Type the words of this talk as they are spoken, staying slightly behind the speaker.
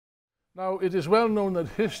Now, it is well known that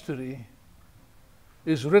history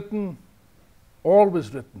is written,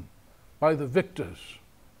 always written, by the victors.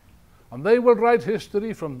 And they will write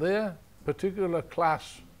history from their particular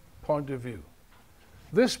class point of view.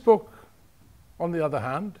 This book, on the other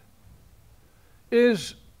hand,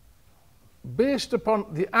 is based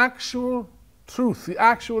upon the actual truth, the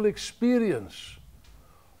actual experience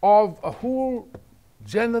of a whole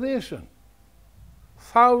generation,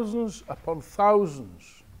 thousands upon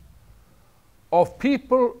thousands of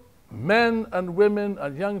people, men and women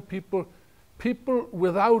and young people, people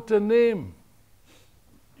without a name.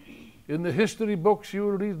 In the history books, you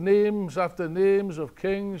will read names after names of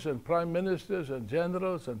kings and prime ministers and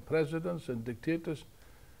generals and presidents and dictators.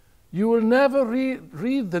 You will never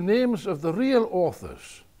read the names of the real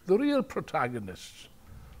authors, the real protagonists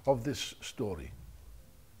of this story.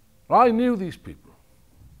 I knew these people.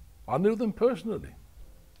 I knew them personally.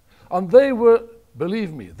 And they were,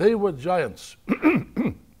 believe me, they were giants.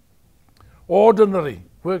 Ordinary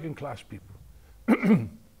working class people.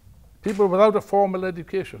 People without a formal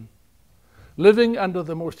education, living under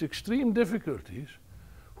the most extreme difficulties,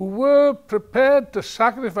 who were prepared to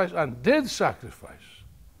sacrifice and did sacrifice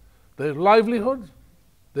their livelihood,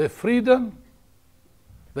 their freedom,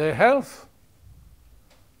 their health,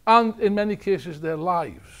 and in many cases their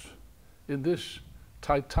lives in this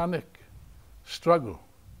titanic struggle.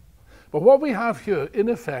 But what we have here, in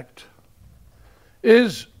effect,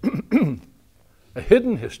 is a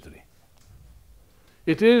hidden history.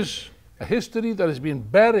 It is a history that has been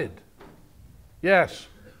buried. Yes,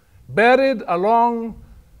 buried along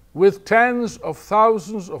with tens of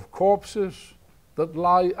thousands of corpses that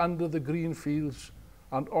lie under the green fields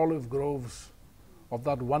and olive groves of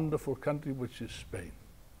that wonderful country which is Spain.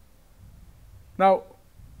 Now,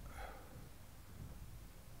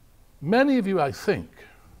 many of you, I think,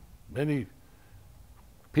 many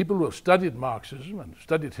people who have studied Marxism and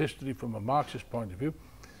studied history from a Marxist point of view,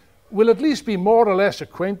 will at least be more or less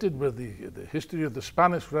acquainted with the history of the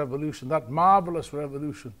Spanish Revolution, that marvelous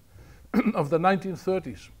revolution of the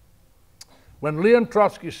 1930s, when Leon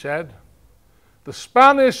Trotsky said, the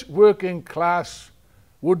Spanish working class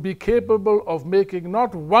would be capable of making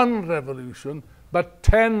not one revolution, but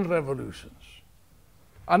 10 revolutions.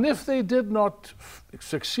 And if they did not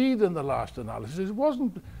succeed in the last analysis, it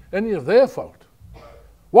wasn't any of their fault.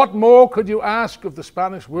 What more could you ask of the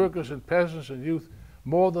Spanish workers and peasants and youth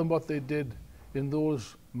more than what they did in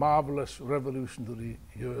those marvelous revolutionary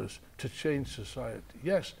years to change society?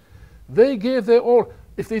 Yes, they gave their all.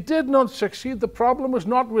 If they did not succeed, the problem was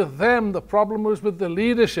not with them, the problem was with the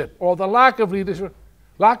leadership, or the lack of leadership,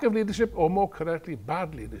 or more correctly,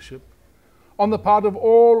 bad leadership, on the part of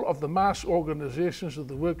all of the mass organizations of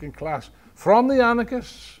the working class, from the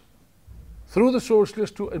anarchists, through the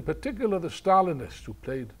socialists, to in particular the Stalinists, who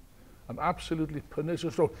played an absolutely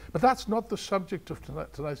pernicious role. But that's not the subject of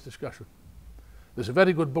tonight's discussion. There's a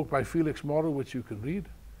very good book by Felix Morrow which you can read,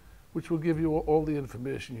 which will give you all the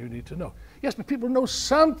information you need to know. Yes, but people know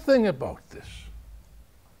something about this.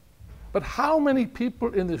 But how many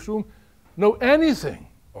people in this room know anything,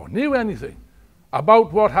 or knew anything,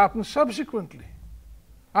 about what happened subsequently,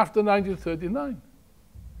 after 1939,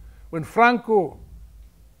 when Franco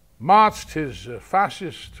marched his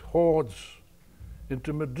fascist hordes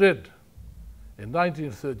into Madrid in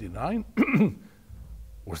 1939?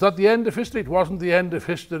 Was that the end of history? It wasn't the end of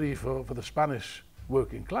history for the Spanish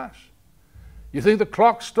working class. You think the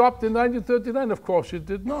clock stopped in 1939? Of course it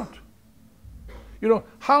did not. You know,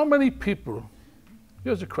 how many people,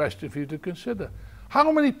 here's a question for you to consider,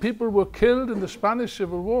 how many people were killed in the Spanish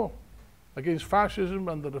Civil War against fascism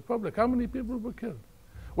and the Republic? How many people were killed?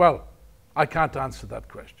 Well, I can't answer that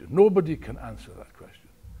question. Nobody can answer that question.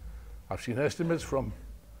 I've seen estimates from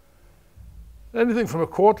anything from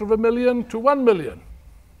 250,000 to 1 million.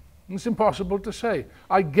 It's impossible to say.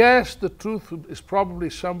 I guess the truth is probably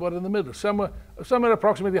somewhere in the middle. Somewhere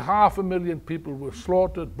approximately 500,000 people were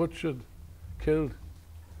slaughtered, butchered, killed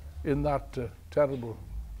in that terrible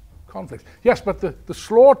conflict. Yes, but the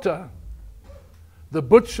slaughter, the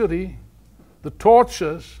butchery, the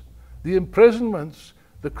tortures, the imprisonments,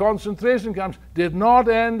 the concentration camps did not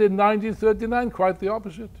end in 1939, quite the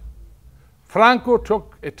opposite. Franco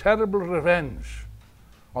took a terrible revenge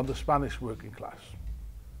on the Spanish working class.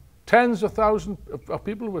 Tens of thousands of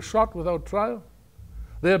people were shot without trial.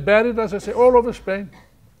 They're buried, as I say, all over Spain.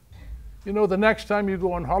 You know, the next time you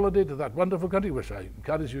go on holiday to that wonderful country, which I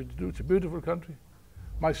encourage you to do, it's a beautiful country,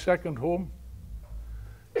 my second home.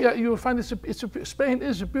 Yeah, you'll find Spain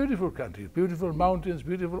is a beautiful country, beautiful mountains,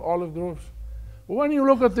 beautiful olive groves. But when you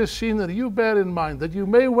look at this scenery, you bear in mind that you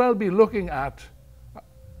may well be looking at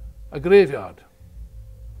a graveyard,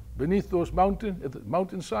 beneath those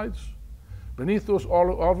mountainsides, beneath those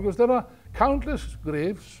olive groves, there are countless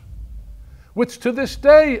graves which to this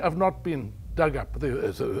day have not been dug up.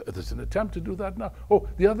 There's an attempt to do that now. Oh,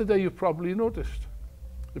 the other day you probably noticed,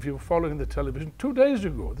 if you were following the television, 2 days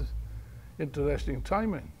ago, this interesting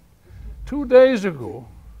timing, 2 days ago,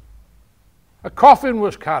 a coffin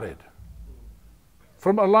was carried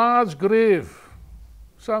from a large grave,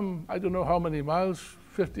 some, I don't know how many miles,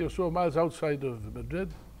 50 or so miles outside of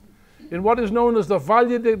Madrid, in what is known as the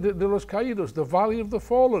Valle de los Caídos, the Valley of the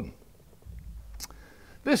Fallen.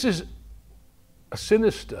 This is a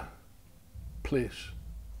sinister place.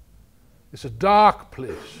 It's a dark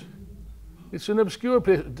place. It's an obscure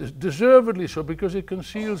place, deservedly so, because it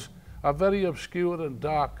conceals a very obscure and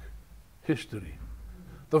dark history.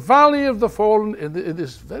 The Valley of the Fallen in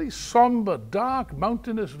this very somber, dark,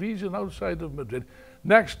 mountainous region outside of Madrid,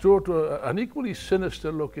 next door to an equally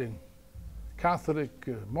sinister-looking Catholic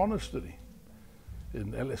monastery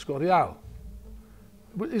in El Escorial,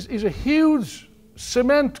 is a huge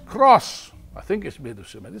cement cross. I think it's made of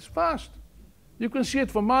cement. It's vast. You can see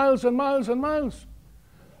it for miles and miles and miles.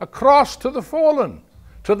 A cross to the fallen,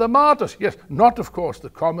 to the martyrs. Yes, not, of course, the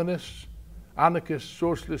communists, anarchists,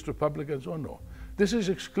 socialists, republicans. Oh, no. This is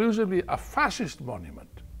exclusively a fascist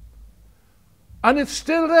monument. And it's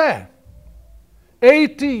still there.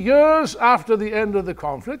 80 years after the end of the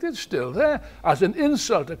conflict, it's still there as an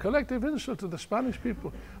insult, a collective insult to the Spanish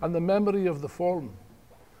people and the memory of the fallen.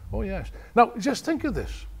 Oh, yes. Now, just think of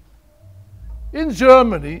this. In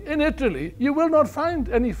Germany, in Italy, you will not find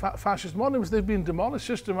any fascist monuments. They've been demolished,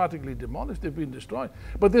 systematically demolished. They've been destroyed.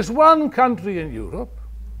 But there's one country in Europe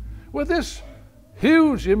where this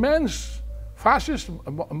huge, immense fascist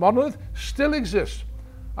monolith still exists.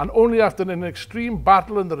 And only after an extreme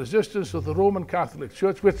battle and the resistance of the Roman Catholic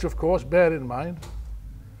Church, which, of course, bear in mind,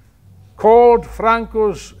 called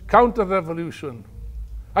Franco's counter-revolution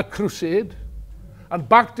a crusade, and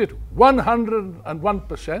backed it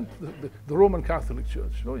 101%, the Roman Catholic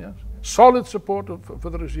Church. Oh, yes. Solid support for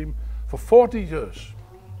the regime for 40 years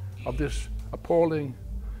of this appalling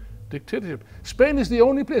dictatorship. Spain is the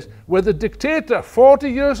only place where the dictator, 40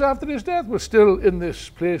 years after his death, was still in this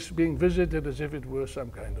place being visited as if it were some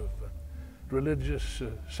kind of religious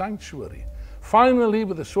sanctuary. Finally,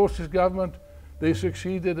 with the socialist government, they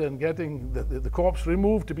succeeded in getting the corpse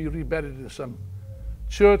removed to be reburied in some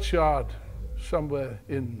churchyard somewhere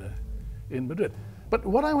in Madrid. But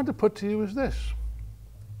what I want to put to you is this.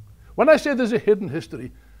 When I say there's a hidden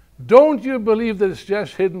history, don't you believe that it's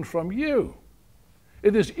just hidden from you.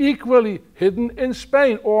 It is equally hidden in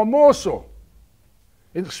Spain, or more so.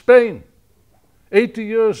 In Spain, 80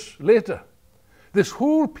 years later, this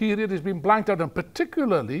whole period has been blanked out, and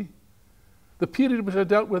particularly the period which I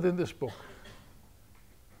dealt with in this book.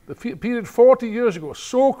 The period 40 years ago,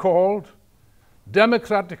 so-called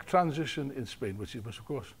democratic transition in Spain, which was, of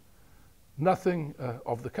course, nothing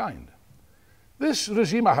of the kind. This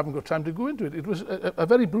regime, I haven't got time to go into it, it was a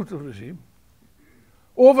very brutal regime.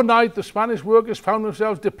 Overnight, the Spanish workers found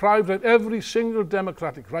themselves deprived of every single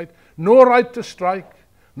democratic right. No right to strike,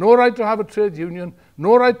 no right to have a trade union,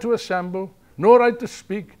 no right to assemble, no right to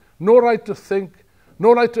speak, no right to think,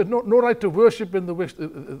 no right to worship in the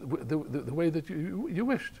way that you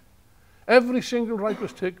wished. Every single right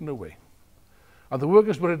was taken away. And the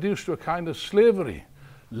workers were reduced to a kind of slavery,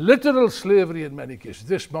 literal slavery in many cases.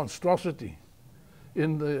 This monstrosity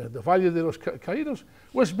in the Valle de los Caídos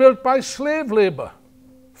was built by slave labor.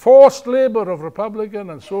 Forced labor of Republican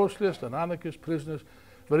and socialist and anarchist prisoners,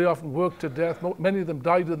 very often worked to death. Many of them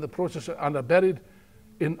died in the process and are buried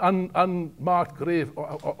in unmarked grave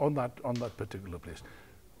on that particular place.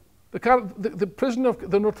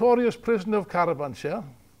 The notorious prison of Carabanchel,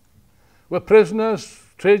 where prisoners,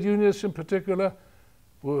 trade unionists in particular,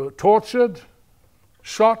 were tortured,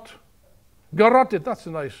 shot, garroted. That's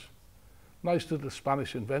a nice little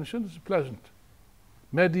Spanish invention. It's pleasant.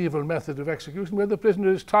 Medieval method of execution, where the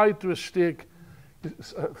prisoner is tied to a stake,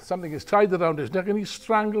 something is tied around his neck, and he's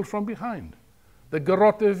strangled from behind. The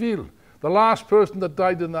garrote vil, the last person that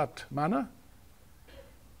died in that manner.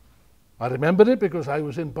 I remember it because I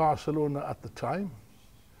was in Barcelona at the time.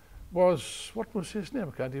 What was his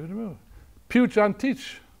name? I can't even remember. Puig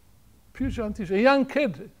Antich, a young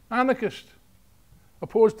kid, anarchist,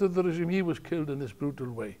 opposed to the regime. He was killed in this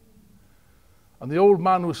brutal way. And the old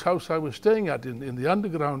man whose house I was staying at in the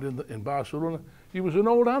underground in Barcelona, he was an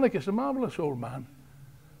old anarchist, a marvelous old man.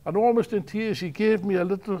 And almost in tears, he gave me a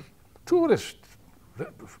little tourist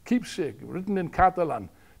keepsake written in Catalan,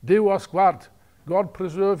 Déu us guard, God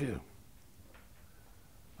preserve you.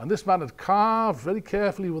 And this man had carved very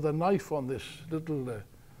carefully with a knife on this little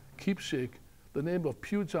keepsake the name of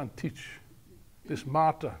Puig-Antich, this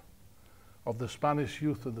martyr of the Spanish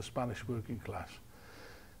youth and the Spanish working class.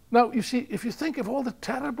 Now, you see, if you think of all the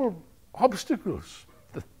terrible obstacles,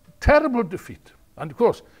 the terrible defeat, and of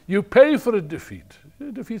course, you pay for a defeat.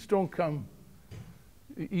 Defeats don't come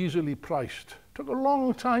easily priced. It took a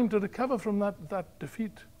long time to recover from that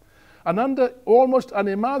defeat. And under almost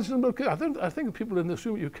unimaginable, I think people in this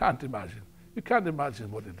room, you can't imagine. You can't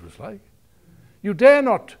imagine what it was like. You dare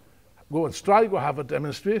not go and strike or have a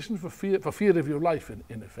demonstration for fear of your life,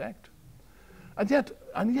 in effect. And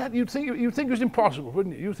yet you'd think it was impossible,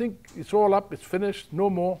 wouldn't you? You think it's all up, it's finished, no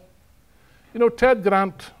more. You know, Ted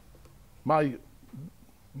Grant, my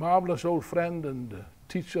marvelous old friend and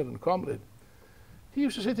teacher and comrade, he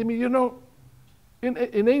used to say to me, you know,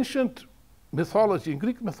 in ancient mythology, in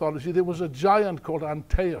Greek mythology, there was a giant called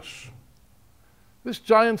Antaeus. This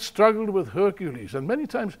giant struggled with Hercules, and many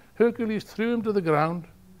times Hercules threw him to the ground,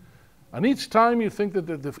 and each time you think that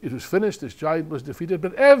it was finished, this giant was defeated,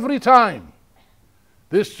 but every time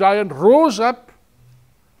this giant rose up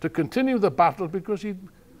to continue the battle because he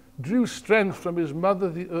drew strength from his mother,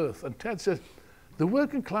 the earth. And Ted says, the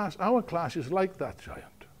working class, our class, is like that giant.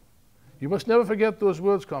 You must never forget those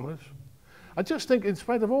words, comrades. I just think, in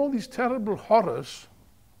spite of all these terrible horrors,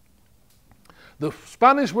 the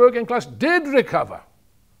Spanish working class did recover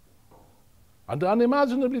under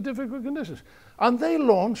unimaginably difficult conditions. And they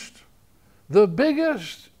launched the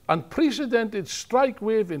biggest unprecedented strike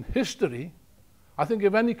wave in history, I think,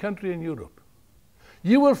 of any country in Europe.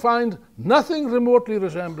 You will find nothing remotely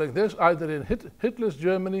resembling this either in Hitler's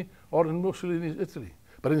Germany or in Mussolini's Italy.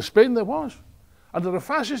 But in Spain there was, under a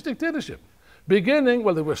fascist dictatorship. Beginning,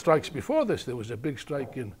 well, there were strikes before this. There was a big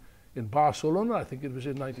strike in Barcelona, I think it was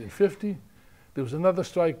in 1950. There was another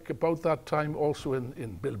strike about that time also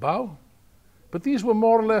in Bilbao. But these were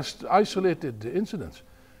more or less isolated incidents.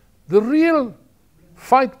 The real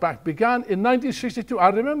fight back began in 1962. I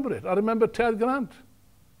remember it. I remember Ted Grant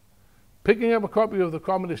picking up a copy of the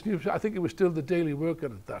Communist News. I think it was still the Daily Worker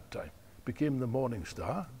at that time. Became the Morning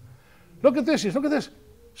Star. Look at this. Look at this.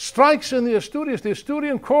 Strikes in the Asturias, the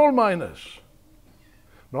Asturian coal miners.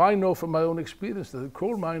 Now, I know from my own experience that the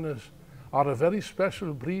coal miners are a very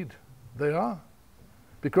special breed. They are.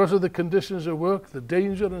 Because of the conditions of work, the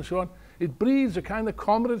danger and so on, it breeds a kind of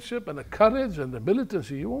comradeship and a courage and a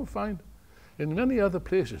militancy you won't find in many other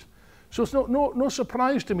places. So it's no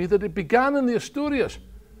surprise to me that it began in the Asturias.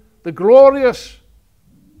 The glorious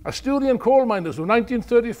Asturian coal miners of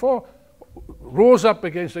 1934 rose up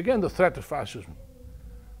against, again, the threat of fascism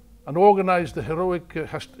and organized the heroic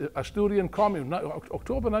Asturian Commune,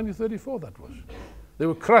 October 1934 that was. They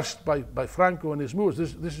were crushed by Franco and his Moors.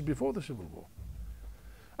 This is before the Civil War.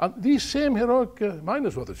 And these same heroic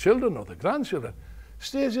miners, or the children or the grandchildren,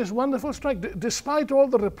 staged this wonderful strike. Despite all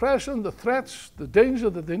the repression, the threats, the danger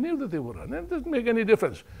that they knew that they were in, it doesn't make any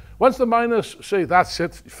difference. Once the miners say, that's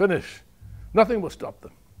it, finish, nothing will stop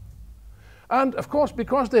them. And of course,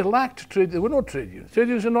 because they lacked trade, there were no trade unions. Trade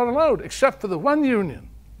unions are not allowed, except for the one union.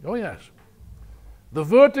 Oh yes. The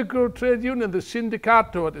vertical trade union, the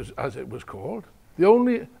sindicato, as it was called, the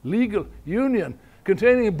only legal union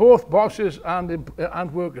containing both bosses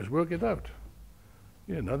and workers. Work it out.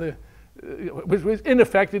 You know, in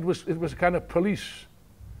effect, it was a kind of police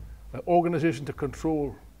organization to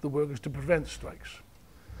control the workers, to prevent strikes.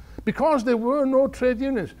 Because there were no trade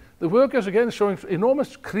unions, the workers, again, showing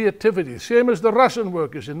enormous creativity, same as the Russian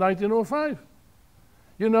workers in 1905.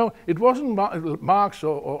 You know, it wasn't Marx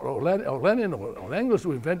or Lenin or Engels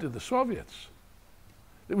who invented the Soviets.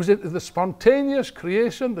 It was the spontaneous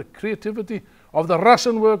creation, the creativity of the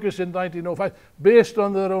Russian workers in 1905, based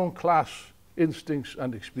on their own class instincts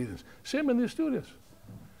and experience. Same in the Asturias.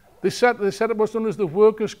 They set up what's known as the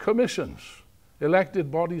workers' commissions. Elected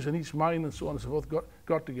bodies in each mine and so on and so forth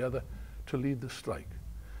got together to lead the strike.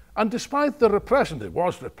 And despite the repression, there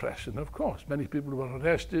was repression, of course. Many people were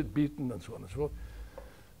arrested, beaten, and so on and so forth.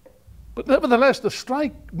 But nevertheless, the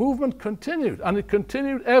strike movement continued, and it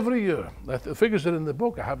continued every year. The figures are in the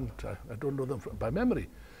book. I don't know them by memory.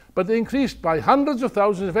 But they increased by hundreds of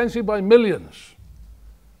thousands, eventually by millions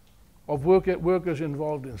of workers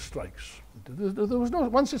involved in strikes. There was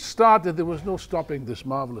once it started, there was no stopping this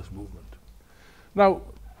marvelous movement. Now,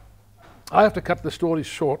 I have to cut the story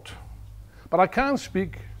short, but I can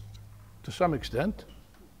speak to some extent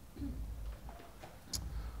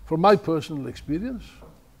from my personal experience.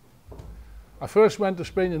 I first went to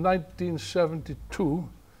Spain in 1972.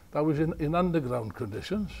 That was in underground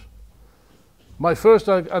conditions. My first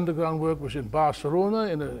underground work was in Barcelona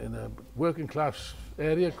in a working class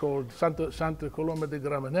area called Santa Coloma de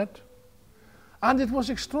Gramenet. And it was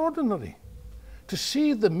extraordinary. to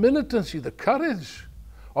see the militancy, the courage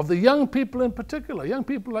of the young people in particular, young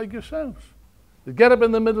people like yourselves. They get up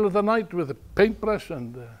in the middle of the night with a paintbrush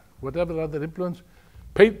and whatever other influence,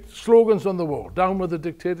 paint slogans on the wall, down with the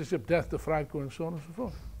dictatorship, death to Franco, and so on and so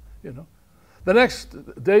forth, you know. The next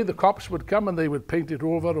day the cops would come and they would paint it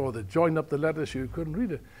over, or they'd join up the letters so you couldn't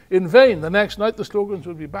read it. In vain, the next night the slogans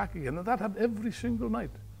would be back again, and that happened every single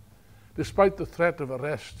night, despite the threat of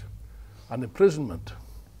arrest and imprisonment.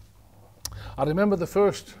 I remember the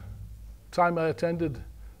first time I attended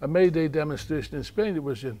a May Day demonstration in Spain. It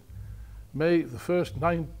was in May the 1st,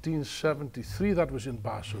 1973. That was in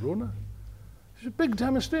Barcelona. It was a big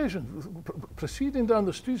demonstration, proceeding down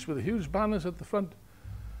the streets with huge banners at the front.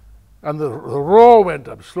 And the roar went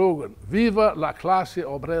up, slogan, Viva la clase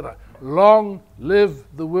obrera, long live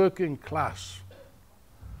the working class.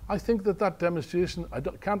 I think that demonstration,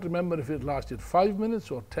 can't remember if it lasted 5 minutes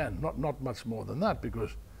or 10, not much more than that,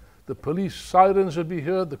 because the police sirens would be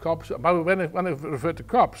heard, the cops, when I refer to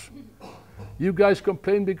cops, you guys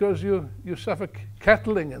complain because you suffer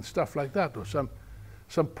kettling and stuff like that, or some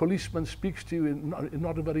policeman speaks to you in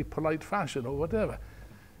not a very polite fashion or whatever.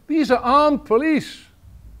 These are armed police,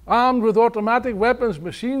 armed with automatic weapons,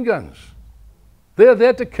 machine guns. They're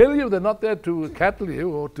there to kill you, they're not there to kettle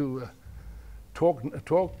you or to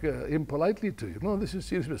talk impolitely to you. No, this is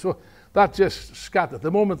serious. So that just scattered.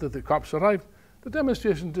 The moment that the cops arrived, the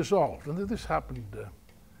demonstration dissolved, and this happened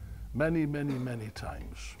many, many, many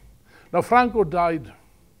times. Now, Franco died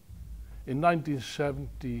in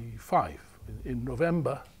 1975, in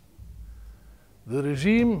November. The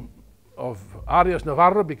regime of Arias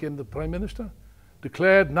Navarro became the prime minister,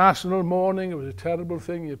 declared national mourning. It was a terrible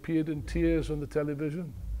thing. He appeared in tears on the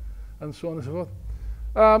television, and so on and so forth.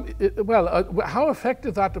 How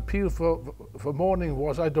effective that appeal for mourning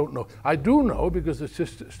was, I don't know. I do know, because the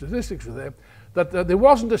statistics are there, that there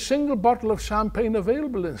wasn't a single bottle of champagne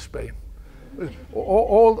available in Spain.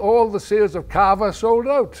 All the sales of cava sold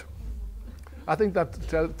out. I think that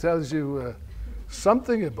tells you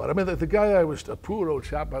something about it. I mean, the guy a poor old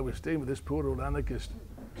chap, I was staying with, this poor old anarchist,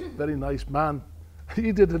 very nice man.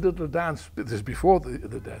 He did a little dance, this is before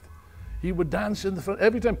the death. He would dance in the front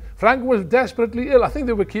every time. Franco was desperately ill. I think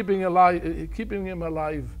they were keeping him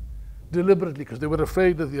alive deliberately, because they were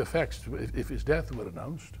afraid of the effects if his death were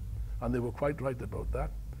announced, and they were quite right about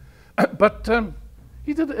that. But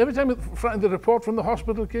he did, every time the report from the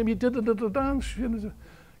hospital came, he did a little dance. You know,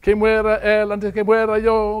 que muera él antes que muera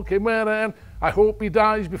yo, que muera él. I hope he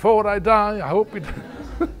dies before I die. I hope he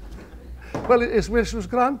Well, his wish was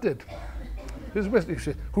granted. His wish,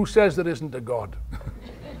 who says there isn't a God?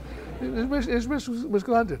 His wish was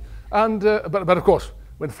granted. And but of course,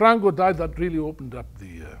 when Franco died, that really opened up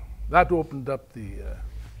the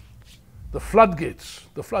floodgates,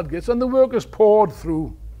 and the workers poured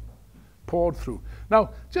through.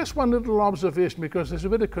 Now, just one little observation, because there's a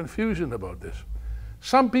bit of confusion about this.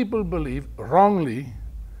 Some people believe, wrongly,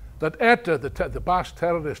 that ETA, the Basque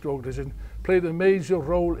terrorist organization, played a major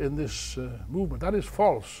role in this movement. That is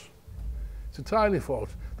false. It's entirely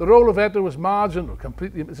false. The role of ETA was marginal,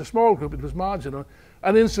 completely. It's a small group, it was marginal.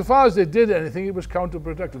 And insofar as they did anything, it was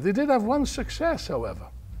counterproductive. They did have one success, however.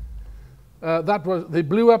 That was, they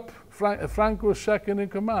blew up Franco's second in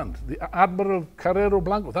command, the Admiral Carrero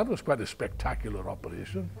Blanco. That was quite a spectacular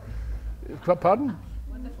operation. Pardon?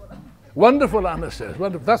 Wonderful, Anna says.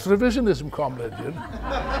 Wonderful. That's revisionism, comrade. You know?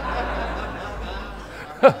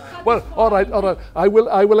 Well, all right. I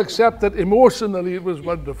will accept that emotionally it was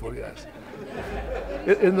wonderful, yes.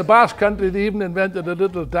 In the Basque country, they even invented a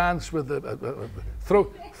little dance with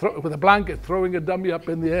with a blanket, throwing a dummy up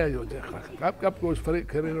in the air. Up goes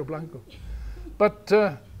Carrero Blanco. But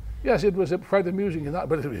yes, it was quite amusing in that,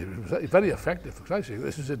 but it was very effective. Precisely,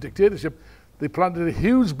 this is a dictatorship. They planted a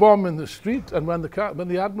huge bomb in the street, and when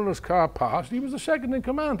the admiral's car passed, he was the second in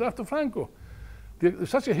command after Franco.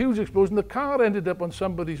 Such a huge explosion, the car ended up on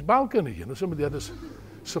somebody's balcony. You know, somebody had a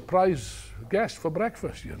surprise guest for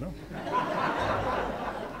breakfast. You know,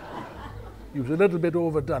 he was a little bit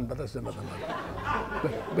overdone, but that's another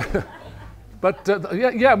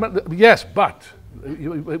matter. Yes, but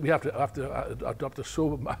we have to adopt a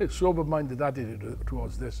sober-minded attitude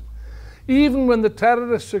towards this. Even when the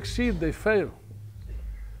terrorists succeed, they fail.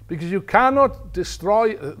 Because you cannot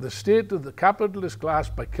destroy the state of the capitalist class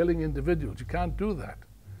by killing individuals. You can't do that.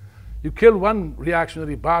 You kill one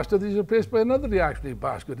reactionary bastard, he's replaced by another reactionary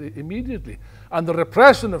bastard immediately. And the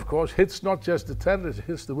repression, of course, hits not just the terrorists, it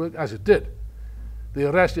hits the work, as it did. They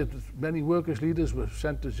arrested many workers' leaders, were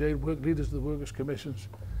sent to jail, leaders of the workers' commissions,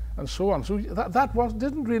 and so on. So that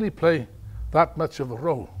didn't really play that much of a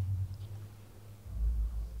role.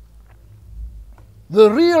 The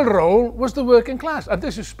real role was the working class. And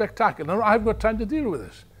this is spectacular. Now, I haven't got time to deal with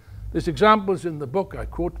this. There's examples in the book. I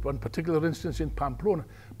quote one particular instance in Pamplona.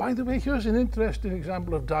 By the way, here's an interesting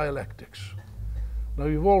example of dialectics. Now,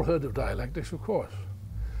 you've all heard of dialectics, of course.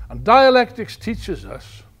 And dialectics teaches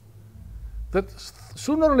us that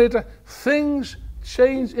sooner or later, things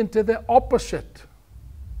change into their opposite.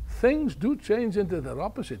 Things do change into their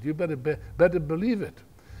opposite. You better believe it.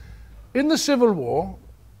 In the Civil War,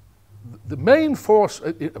 the main force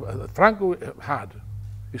Franco had,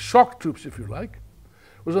 his shock troops, if you like,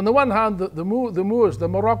 was on the one hand the Moors, the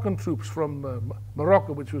Moroccan troops from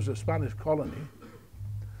Morocco, which was a Spanish colony.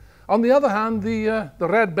 On the other hand, the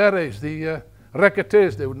Red Berets, the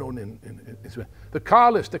Requetés, they were known in Spain. The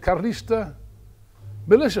Carlists, the Carlista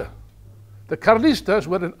militia. The Carlistas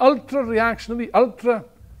were an ultra-reactionary,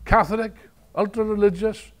 ultra-Catholic,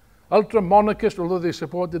 ultra-religious, ultra-monarchist, although they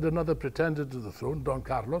supported another pretender to the throne, Don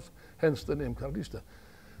Carlos, hence the name Carlista.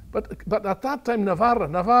 But at that time,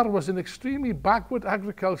 Navarra was an extremely backward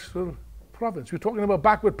agricultural province. We're talking about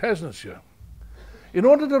backward peasants here. In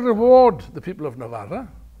order to reward the people of Navarra,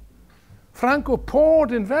 Franco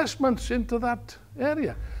poured investments into that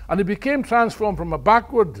area. And it became transformed from a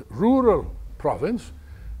backward rural province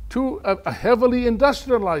to a heavily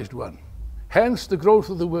industrialized one. Hence the growth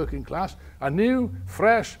of the working class, a new,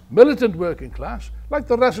 fresh, militant working class, like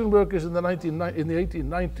the Russian workers in the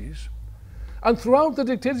 1890s. And throughout the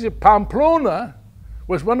dictatorship, Pamplona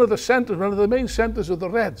was one of the centers, one of the main centers of the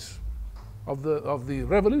Reds, of the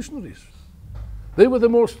revolutionaries. They were the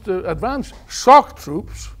most advanced shock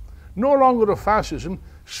troops, no longer of fascism,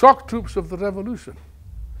 shock troops of the revolution.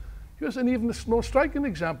 Here's an even more striking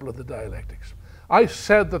example of the dialectics. I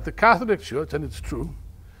said that the Catholic Church, and it's true,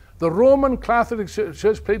 the Roman Catholic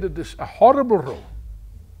Church played a horrible role,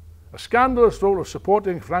 a scandalous role of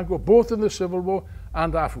supporting Franco both in the Civil War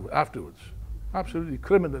and afterwards. Absolutely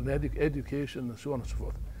criminal in education and so on and so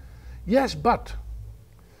forth. Yes, but,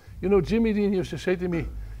 you know, Jimmy Dean used to say to me,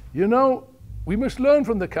 you know, we must learn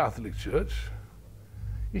from the Catholic Church.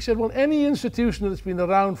 He said, well, any institution that's been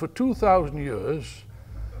around for 2,000 years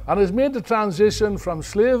and has made the transition from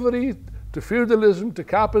slavery to feudalism to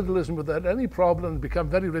capitalism without any problem and become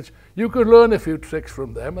very rich, you could learn a few tricks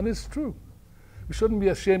from them, and it's true. We shouldn't be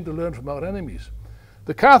ashamed to learn from our enemies.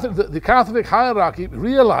 The Catholic hierarchy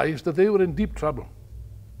realized that they were in deep trouble.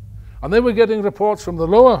 And they were getting reports from the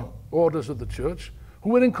lower orders of the church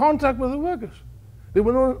who were in contact with the workers. They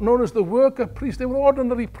were known as the worker priests. They were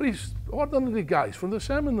ordinary priests, ordinary guys from the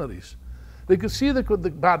seminaries. They could see the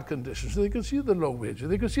bad conditions. They could see the low wages.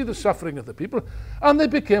 They could see the suffering of the people. And they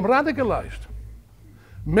became radicalized.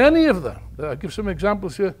 Many of them, I'll give some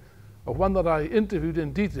examples here of one that I interviewed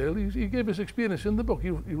in detail. He gave his experience in the book.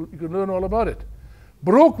 You can learn all about it.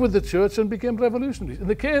 Broke with the church and became revolutionaries. In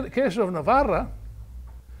the case of Navarra,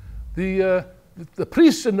 the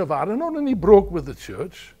priests in Navarra not only broke with the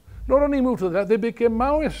church, not only moved to that, they became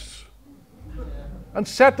Maoists and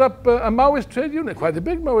set up a Maoist trade unit, quite a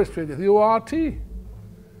big Maoist trade unit, the ORT. You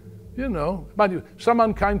know, mind you, some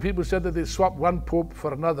unkind people said that they swapped one pope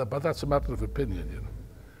for another, but that's a matter of opinion, you know.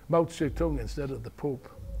 Mao Zedong instead of the pope.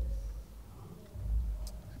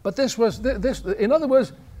 But this was, in other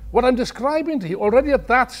words, what I'm describing to you already at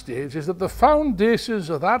that stage is that the foundations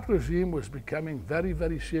of that regime was becoming very,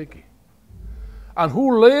 very shaky. And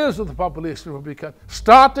whole layers of the population were becoming,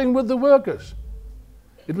 starting with the workers.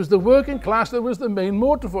 It was the working class that was the main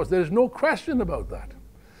motor force. There is no question about that.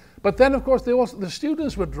 But then, of course, the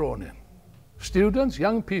students were drawn in. Students,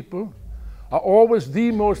 young people, are always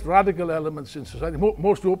the most radical elements in society,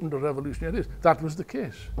 most open to revolutionary ideas. That was the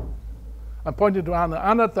case. I'm pointing to Anna.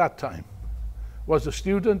 Anna at that time was a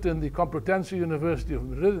student in the Complutense University of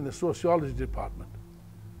Madrid in the sociology department.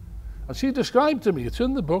 And she described to me, it's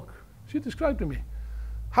in the book, she described to me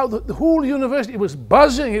how the whole university was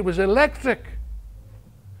buzzing, it was electric.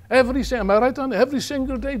 Am I right on? Every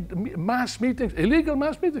single day, mass meetings, illegal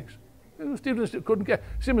mass meetings. The students couldn't care,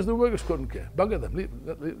 same as the workers couldn't care. Bugger them,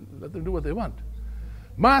 let them do what they want.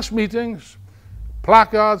 Mass meetings,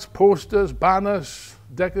 placards, posters, banners,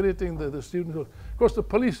 decorating the students. Of course, the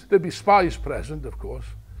police, there'd be spies present, of course.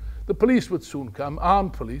 The police would soon come,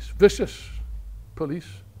 armed police, vicious police,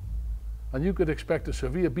 and you could expect a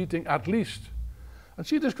severe beating at least. And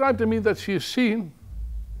she described to me that she has seen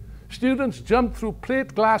students jump through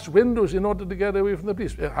plate glass windows in order to get away from the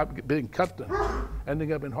police, being cut and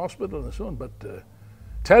ending up in hospital and so on, but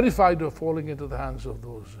terrified of falling into the hands of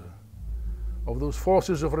those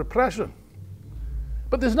forces of repression.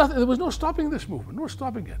 But there was no stopping this movement, no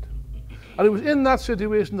stopping it. And it was in that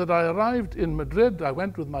situation that I arrived in Madrid. I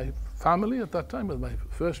went with my family at that time, with my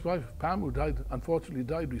first wife, Pam, who unfortunately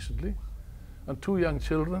died recently, and 2 young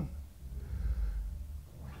children.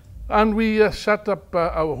 And we set up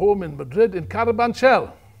our home in Madrid in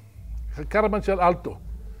Carabanchel Alto.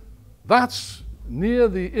 That's near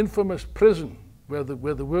the infamous prison where the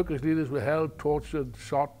workers' leaders were held, tortured,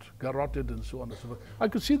 shot, garroted, and so on and so forth. I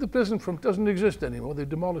could see the prison doesn't exist anymore. They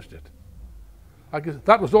demolished it.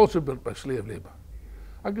 That was also built by slave labor.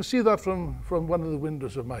 I could see that from one of the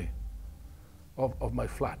windows of my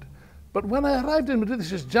flat. But when I arrived in Madrid,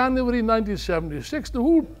 this is January 1976, the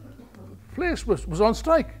whole place was on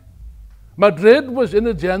strike. Madrid was in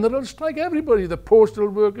a general strike. Everybody, the postal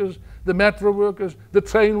workers, the metro workers, the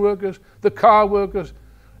train workers, the car workers,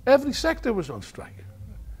 every sector was on strike.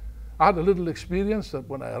 I had a little experience that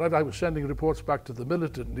when I arrived, I was sending reports back to the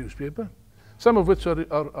militant newspaper, some of which I've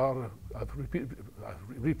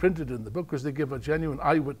reprinted in the book because they give a genuine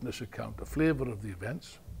eyewitness account, a flavour of the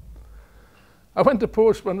events. I went to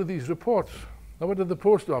post one of these reports. I went to the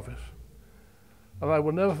post office, and I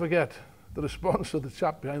will never forget the response of the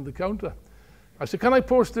chap behind the counter. I said, can I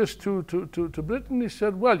post this to Britain? He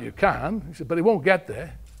said, well, you can. He said, but it won't get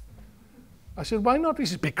there. I said, why not? He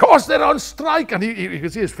said, because they're on strike. And you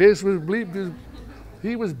could see his face was bleeding.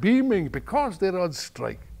 He was beaming, because they're on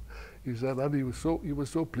strike. He said, and he was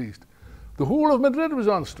so pleased. The whole of Madrid was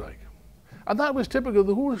on strike. And that was typical.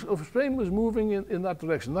 The whole of Spain was moving in that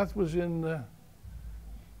direction. That was in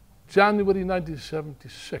January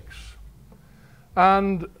 1976.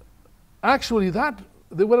 And actually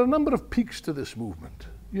there were a number of peaks to this movement.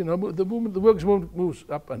 You know, the workers' movement moves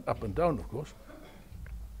up and down, of course.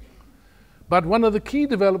 But one of the key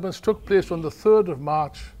developments took place on the 3rd of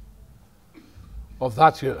March of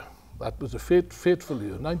that year. That was a fateful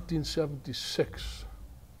year, 1976,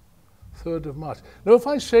 3rd of March. Now, if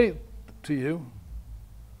I say to you,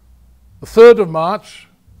 the 3rd of March,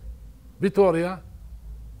 Vitoria,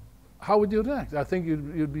 how would you react? I think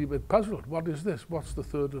you'd be a bit puzzled. What is this? What's the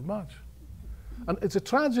 3rd of March? And it's a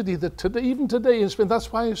tragedy that today, even today in Spain,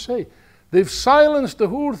 that's why I say, they've silenced the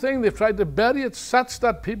whole thing. They've tried to bury it such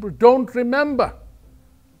that people don't remember.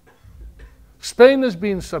 Spain has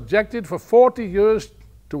been subjected for 40 years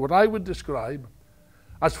to what I would describe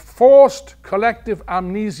as forced collective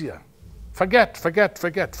amnesia. Forget, forget,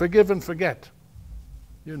 forget, forgive and forget.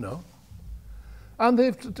 You know. And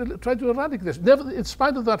they've tried to eradicate this. Never, in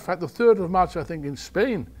spite of that fact, the 3rd of March, I think, in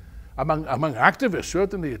Spain, among activists,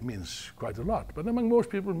 certainly it means quite a lot. But among most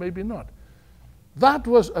people, maybe not. That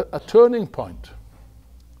was a turning point.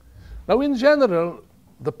 Now, in general,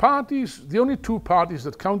 the parties, the only 2 parties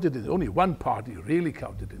that counted, only one party really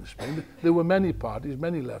counted in Spain. There were many parties,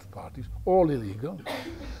 many left parties, all illegal.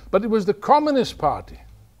 But it was the Communist Party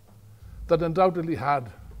that undoubtedly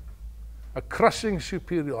had a crushing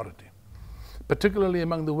superiority, particularly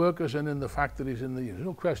among the workers and in the factories in the unions.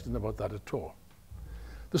 No question about that at all.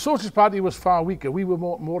 The Socialist Party was far weaker. We were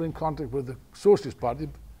more in contact with the Socialist Party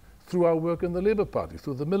through our work in the Labour Party,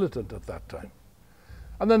 through the militant at that time.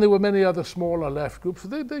 And then there were many other smaller left groups.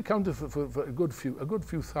 They counted for a good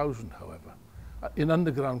few thousand, however, in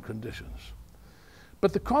underground conditions.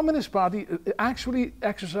 But the Communist Party actually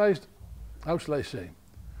exercised, how shall I say,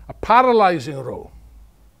 a paralyzing role.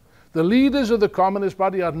 The leaders of the Communist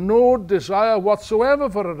Party had no desire whatsoever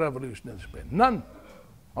for a revolution in Spain. None.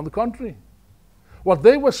 On the contrary. What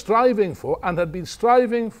they were striving for, and had been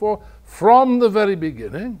striving for from the very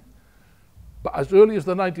beginning, but as early as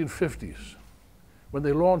the 1950s, when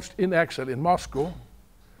they launched in exile in Moscow,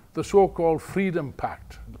 the so-called Freedom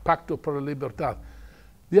Pact, the Pacto por la Libertad.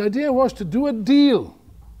 The idea was to do a deal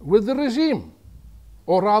with the regime,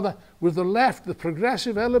 or rather with the left, the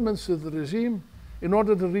progressive elements of the regime, in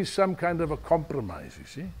order to reach some kind of a compromise, you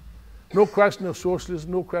see. No question of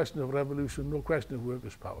socialism, no question of revolution, no question of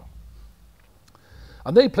workers' power.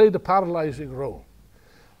 And they played a paralyzing role.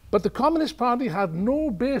 But the Communist Party had no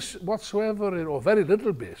base whatsoever, or very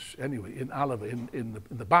little base anyway, in Álava, in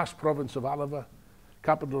the Basque province of Álava.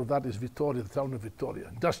 Capital of that is Vitoria, the town of Vitoria,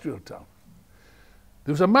 industrial town.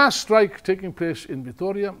 There was a mass strike taking place in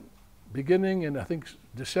Vitoria, beginning in, I think,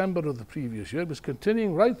 December of the previous year. It was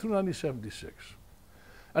continuing right through 1976.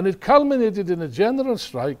 And it culminated in a general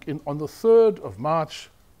strike on the 3rd of March,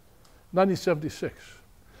 1976.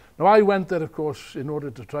 Now, I went there, of course, in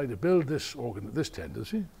order to try to build this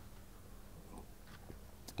tendency,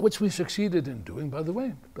 which we succeeded in doing, by the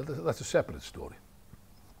way, but that's a separate story.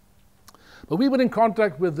 But we were in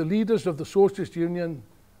contact with the leaders of the Socialist Union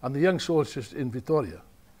and the Young Socialists in Vitoria.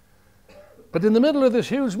 But in the middle of this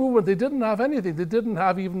huge movement, they didn't have anything. They didn't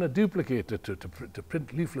have even a duplicator to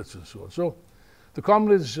print leaflets and so on. So the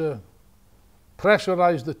comrades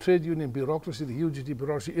pressurized the trade union bureaucracy, the UGT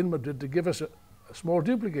bureaucracy in Madrid, to give us a small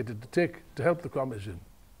duplicator to help the comrades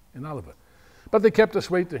in Álava. But they kept us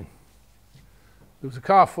waiting. There was a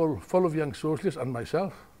car full of young socialists and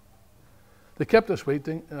myself. They kept us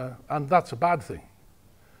waiting, and that's a bad thing.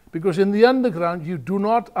 Because in the underground, you do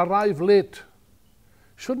not arrive late.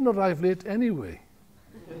 Shouldn't arrive late anyway.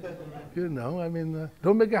 You know, I mean,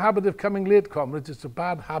 don't make a habit of coming late, comrades. It's a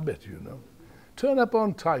bad habit, you know. Turn up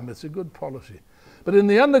on time. It's a good policy. But in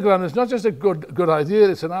the underground, it's not just a good idea.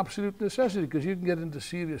 It's an absolute necessity, because you can get into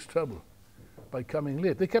serious trouble by coming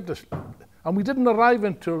late. They kept us, and we didn't arrive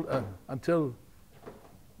until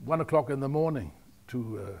 1 o'clock in the morning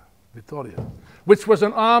to Vitoria, which was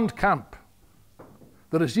an armed camp.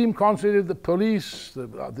 The regime concentrated the police,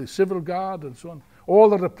 the civil guard, and so on. All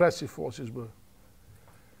the repressive forces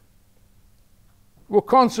were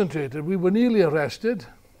concentrated. We were nearly arrested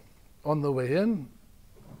on the way in.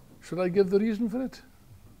 Should I give the reason for it?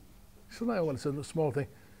 Should I? Well, it's a small thing.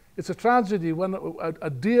 It's a tragedy when a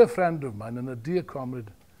dear friend of mine and a dear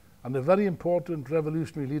comrade and a very important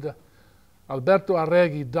revolutionary leader, Alberto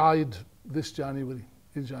Arregui, died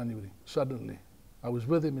in January, suddenly. I was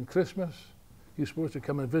with him in Christmas. He was supposed to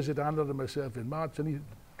come and visit Anna and myself in March, and he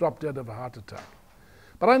dropped dead of a heart attack.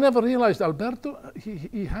 But I never realized Alberto,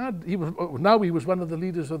 now he was one of the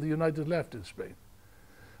leaders of the United Left in Spain.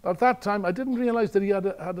 At that time, I didn't realize that he had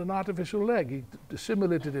an artificial leg. He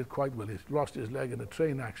dissimulated it quite well. He lost his leg in a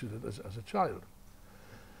train accident as a child.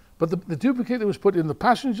 But the duplicator was put in the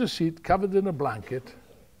passenger seat, covered in a blanket,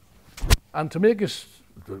 and to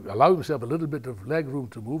allow himself a little bit of leg room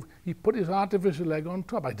to move, he put his artificial leg on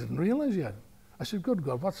top. I didn't realize he had it. I said, good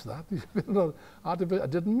God, what's that? I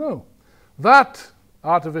didn't know. That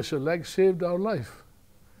artificial leg saved our life,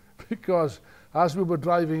 because as we were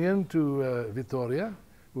driving into Vitoria,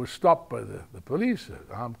 we were stopped by the police. An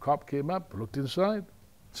armed cop came up, looked inside,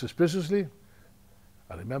 suspiciously.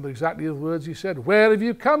 I remember exactly the words he said. Where have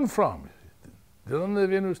you come from?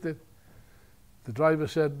 The driver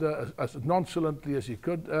said, as nonchalantly as he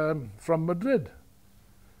could, from Madrid.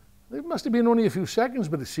 It must have been only a few seconds,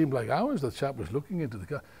 but it seemed like hours. The chap was looking into the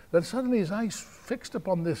car. Then suddenly his eyes fixed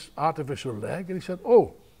upon this artificial leg, and he said,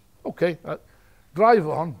 oh, okay, drive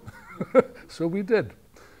on. So we did.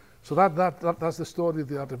 So that's the story of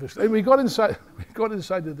the artificial. And we got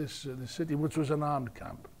inside of this city, which was an armed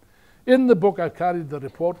camp. In the book, I carried the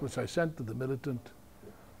report which I sent to the militant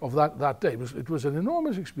of that day. It was an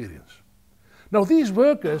enormous experience. Now, these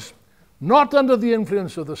workers, not under the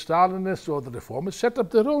influence of the Stalinists or the reformers, set up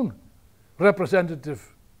their own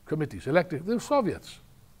representative committees, elected. They were Soviets.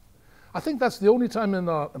 I think that's the only time in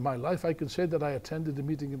my life I can say that I attended a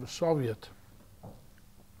meeting of a Soviet.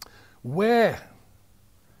 Where?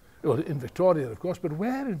 Well, in Victoria, of course, but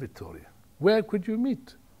where in Victoria? Where could you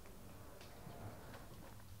meet?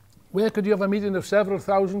 Where could you have a meeting of several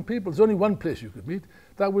thousand people? There's only one place you could meet.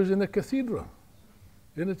 That was in a cathedral,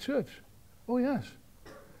 in a church. Oh, yes.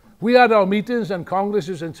 We had our meetings and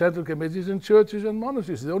congresses and central committees in churches and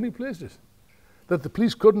monasteries, the only places that the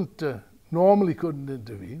police normally couldn't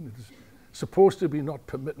intervene. It was supposed to be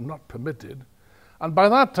not permitted. And by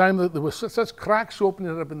that time, there were such cracks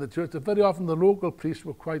opening up in the church that very often the local priests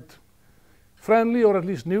were quite friendly, or at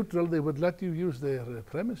least neutral. They would let you use their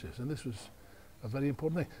premises, and this was a very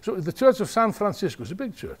important thing. So the Church of San Francisco is a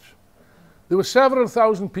big church. There were several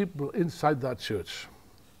thousand people inside that church.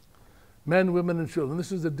 Men, women, and children.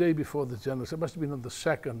 This is the day before the genocide. It must have been on the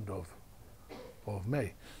 2nd of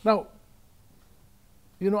May. Now,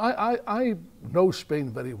 you know, I know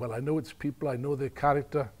Spain very well. I know its people. I know their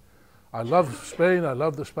character. I love Spain. I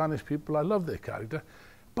love the Spanish people. I love their character.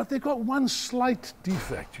 But they got one slight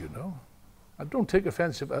defect, you know. I don't take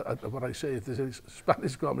offense at what I say if there's any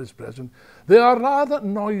Spanish communists present. They are rather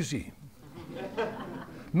noisy.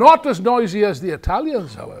 Not as noisy as the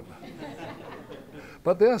Italians, however.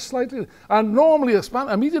 But they are slightly, and normally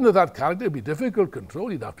a meeting of that character would be difficult to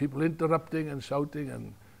control. You'd have people interrupting and shouting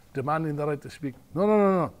and demanding the right to speak.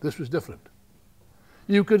 No. This was different.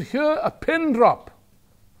 You could hear a pin drop.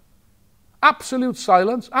 Absolute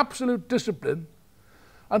silence, absolute discipline.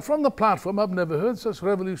 And from the platform, I've never heard such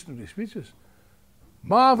revolutionary speeches.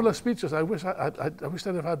 Marvelous speeches. I wish I'd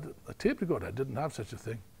have had a tape recorder. I didn't have such a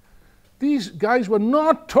thing. These guys were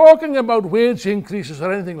not talking about wage increases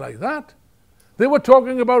or anything like that. They were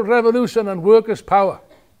talking about revolution and workers' power.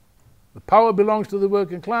 The power belongs to the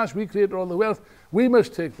working class. We create all the wealth. We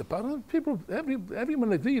must take the power. People,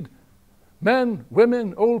 everyone agreed. Men,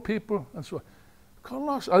 women, old people, and so on.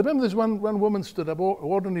 Colossal. I remember this one woman stood up,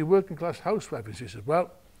 ordinary working class housewife, and she said,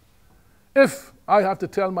 well, if I have to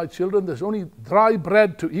tell my children there's only dry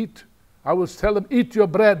bread to eat, I will tell them, eat your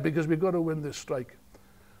bread, because we've got to win this strike,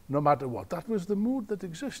 no matter what. That was the mood that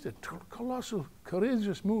existed. Colossal,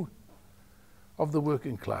 courageous mood of the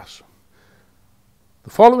working class. The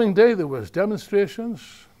following day there was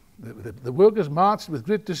demonstrations. The workers marched with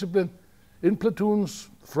great discipline in platoons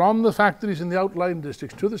from the factories in the outlying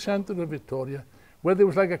districts to the centre of Victoria, where there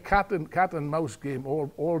was like a cat and mouse game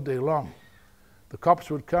all day long. The cops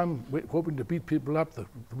would come hoping to beat people up, the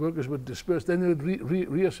workers would disperse, then they would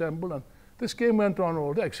reassemble, and this game went on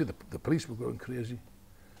all day. Actually, the police were going crazy.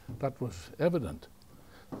 That was evident.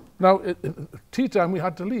 Now, at tea time, we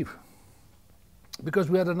had to leave because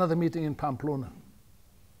we had another meeting in Pamplona.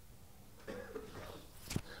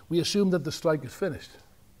 We assumed that the strike is finished.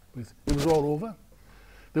 It was all over.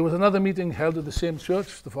 There was another meeting held at the same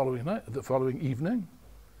church the following evening.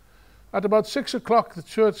 At about 6 o'clock,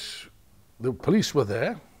 the police were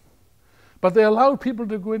there, but they allowed people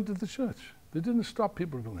to go into the church. They didn't stop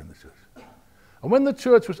people going in the church. And when the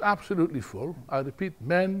church was absolutely full, I repeat,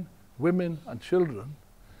 men, women, and children,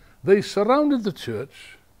 they surrounded the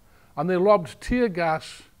church and they lobbed tear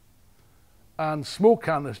gas and smoke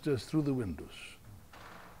canisters through the windows.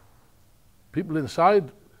 People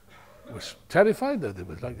inside were terrified that there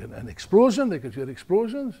was like an explosion. They could hear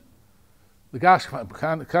explosions. The gas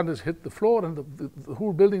cannons hit the floor, and the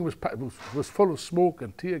whole building was full of smoke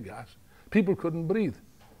and tear gas. People couldn't breathe.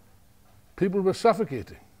 People were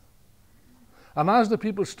suffocating. And as the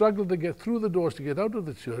people struggled to get through the doors to get out of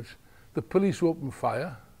the church, the police opened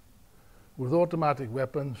fire with automatic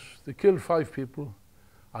weapons. They killed 5 people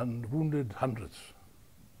and wounded hundreds.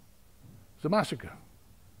 It's a massacre.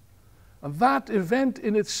 And that event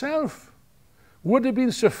in itself would have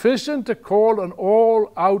been sufficient to call an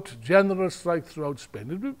all-out general strike throughout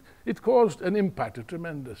Spain. It caused an impact, a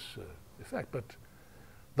tremendous effect. But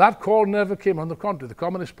that call never came. On the contrary, the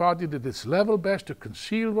Communist Party did its level best to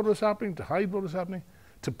conceal what was happening, to hide what was happening,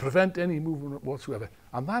 to prevent any movement whatsoever.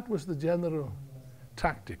 And that was the general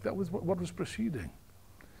tactic. That was what was proceeding.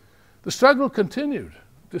 The struggle continued.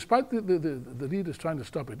 Despite the leaders trying to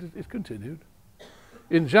stop it, it continued.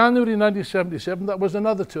 In January 1977, that was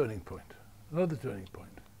another turning point. Another turning point.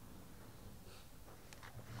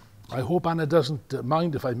 I hope Anna doesn't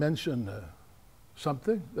mind if I mention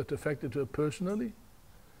something that affected her personally.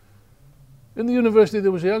 In the university,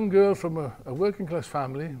 there was a young girl from a working class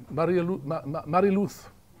family, Marie-Luth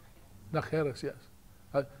Nacheras, yes.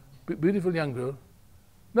 A beautiful young girl.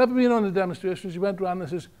 Never been on a demonstration. She went to Anna and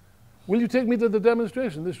says, "Will you take me to the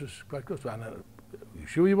demonstration?" This was quite close to Anna. "Are you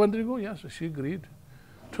sure you wanted to go?" Yes, she agreed.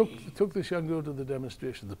 Took this young girl to the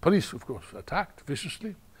demonstration. The police, of course, attacked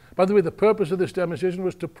viciously. By the way, the purpose of this demonstration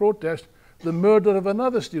was to protest the murder of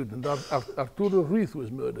another student. Arturo Ruiz was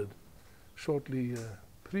murdered shortly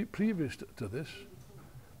previous to this,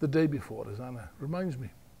 the day before, as Anna reminds me.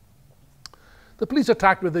 The police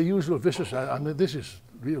attacked with their usual vicious, and this is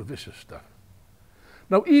real vicious stuff.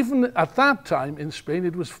 Now, even at that time in Spain,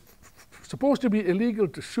 it was supposed to be illegal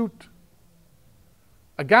to shoot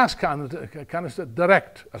a gas canister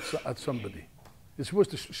direct at somebody. You're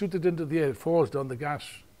supposed to shoot it into the air, it falls down, the gas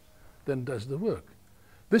then does the work.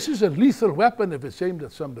 This is a lethal weapon if it's aimed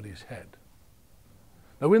at somebody's head.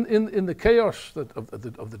 Now in the chaos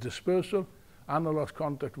of the dispersal, Anna lost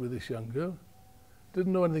contact with this young girl,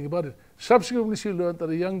 didn't know anything about it. Subsequently she learned that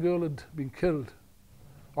a young girl had been killed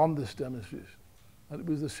on this demonstration. And it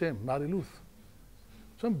was the same, Marie-Luth.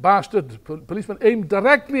 Some bastard policeman aimed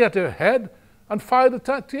directly at her head and fired a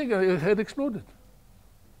tear gas. Her head exploded,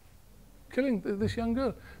 killing this young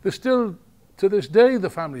girl. There's still, to this day, the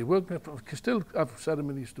family still have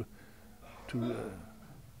ceremonies to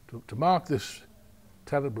mark this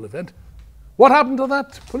terrible event. What happened to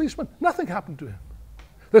that policeman? Nothing happened to him.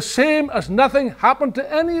 The same as nothing happened to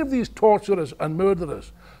any of these torturers and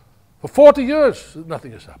murderers. For 40 years,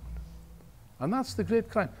 nothing has happened. And that's the great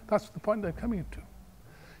crime. That's the point I'm coming to.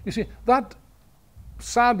 You see, that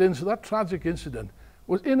sad incident, that tragic incident,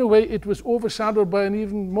 was in a way, it was overshadowed by an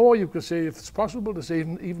even more, you could say, if it's possible to say,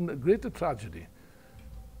 even a greater tragedy.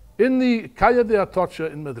 In the Calle de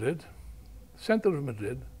Atocha in Madrid, center of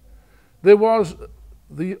Madrid, there was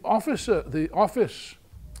the office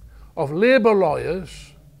of labor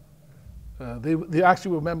lawyers. They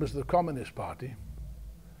actually were members of the Communist Party,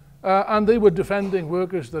 and they were defending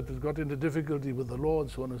workers that had got into difficulty with the law and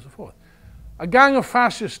so on and so forth. A gang of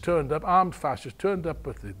fascists turned up, armed fascists turned up,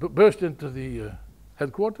 burst into the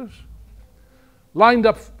headquarters, lined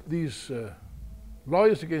up these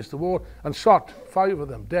lawyers against the wall and shot 5 of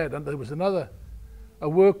them dead. And there was a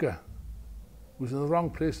worker who was in the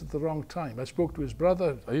wrong place at the wrong time. I spoke to his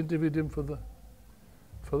brother. I interviewed him for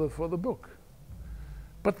the book.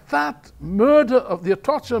 But that murder of the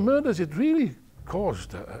Atocha murders, it really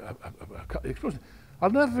caused an explosion. I'll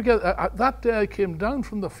never forget, that day I came down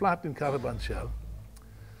from the flat in Carabanchel,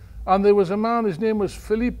 And there was a man, his name was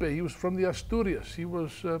Felipe, he was from the Asturias. He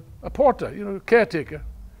was a porter, you know, a caretaker.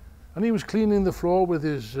 And he was cleaning the floor with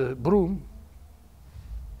his broom,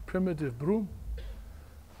 primitive broom.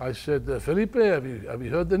 I said, Felipe, have you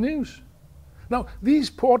heard the news? Now, these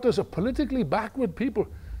porters are politically backward people.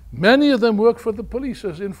 Many of them work for the police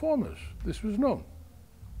as informers. This was known.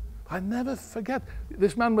 I never forget.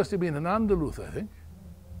 This man must have been an Andalus, I think,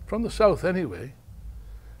 from the south anyway.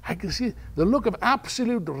 I could see the look of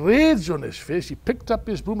absolute rage on his face. He picked up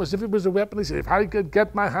his broom as if it was a weapon. He said, if I could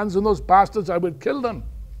get my hands on those bastards, I would kill them.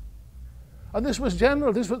 And this was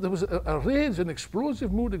general. There was a rage, an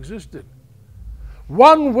explosive mood existed.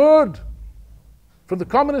 One word from the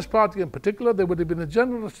Communist Party in particular, there would have been a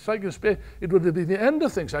general strike in Spain. It would have been the end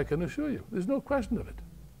of things, I can assure you. There's no question of it.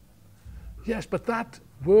 Yes, but that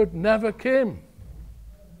word never came.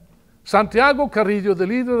 Santiago Carrillo, the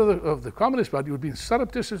leader of the Communist Party, who had been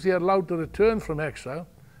surreptitiously allowed to return from exile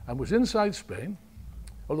and was inside Spain,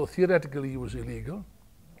 although theoretically he was illegal,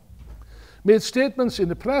 made statements in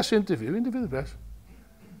the press interview the press,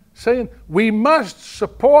 saying, we must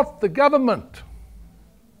support the government.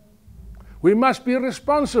 We must be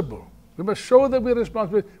responsible. We must show that we're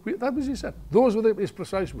responsible. That was what he said. Those were his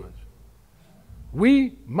precise words.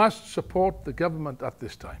 We must support the government at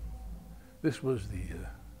this time. This was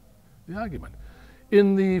the argument.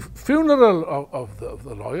 In the funeral of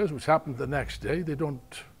the lawyers, which happened the next day, they don't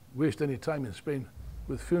waste any time in Spain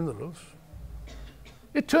with funerals,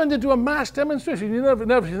 it turned into a mass demonstration. You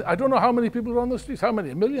never, I don't know how many people were on the streets. How many?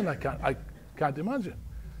 A million? I can't imagine.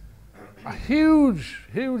 A huge,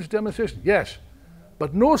 huge demonstration. Yes,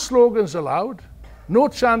 but no slogans allowed, no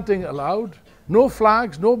chanting allowed, no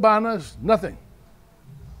flags, no banners, nothing.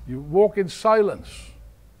 You walk in silence.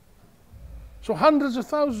 So hundreds of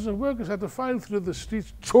thousands of workers had to file through the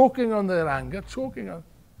streets, choking on their anger,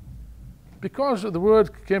 because the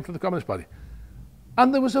word came from the Communist Party.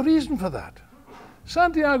 And there was a reason for that.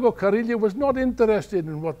 Santiago Carrillo was not interested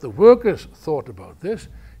in what the workers thought about this.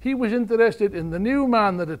 He was interested in the new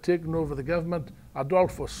man that had taken over the government,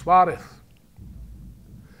 Adolfo Suarez,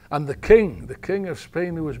 and the king of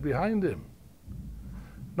Spain who was behind him.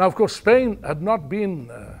 Now, of course, Spain had not been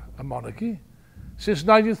a monarchy since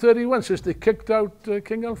 1931, since they kicked out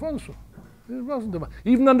King Alfonso. It wasn't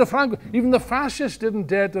even under Franco. Even the fascists didn't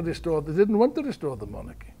dare to restore, they didn't want to restore the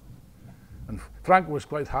monarchy. And Franco was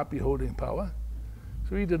quite happy holding power,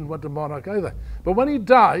 so he didn't want a monarch either. But when he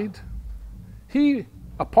died, he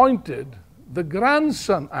appointed the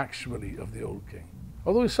grandson, actually, of the old king,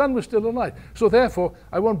 although his son was still alive. So therefore,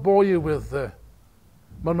 I won't bore you with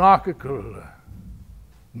monarchical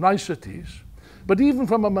niceties, but even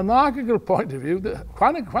from a monarchical point of view,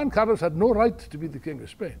 Juan Carlos had no right to be the king of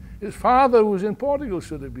Spain. His father, who was in Portugal,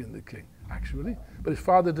 should have been the king, actually, but his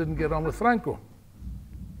father didn't get on with Franco.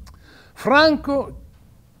 Franco,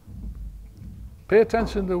 pay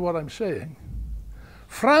attention to what I'm saying,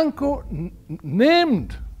 Franco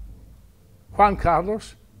named Juan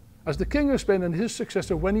Carlos as the king of Spain and his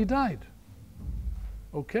successor when he died.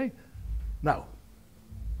 Okay? Now,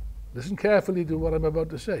 listen carefully to what I'm about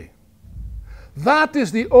to say. That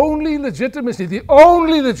is the only legitimacy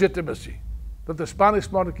that the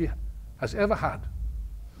Spanish monarchy has ever had.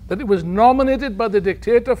 That it was nominated by the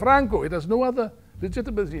dictator Franco. It has no other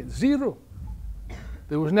legitimacy. Zero.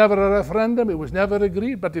 There was never a referendum. It was never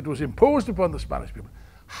agreed, but it was imposed upon the Spanish people.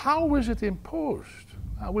 How was it imposed?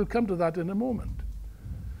 We'll come to that in a moment.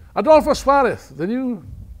 Adolfo Suarez, the new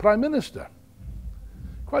prime minister,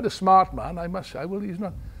 quite a smart man, he's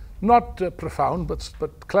not profound,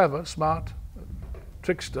 but clever, smart,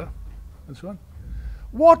 trickster, and so on.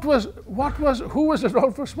 Who was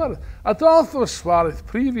Adolfo Suarez? Adolfo Suarez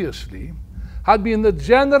previously had been the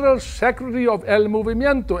general secretary of El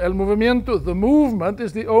Movimiento. El Movimiento, the movement,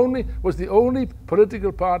 was the only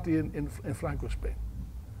political party in Franco Spain.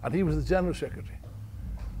 And he was the general secretary.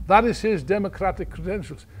 That is his democratic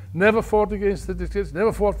credentials. Never fought against the dictators,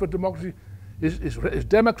 never fought for democracy. His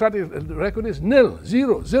democratic record is nil,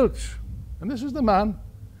 zero, zilch. And this is the man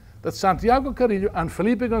that Santiago Carrillo and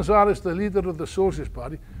Felipe González, the leader of the Socialist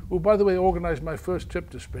Party, who, by the way, organized my first trip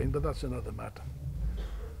to Spain, but that's another matter.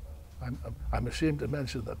 I'm ashamed to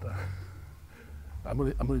mention that. I'm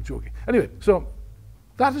only joking. Anyway, so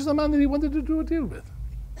that is the man that he wanted to do a deal with.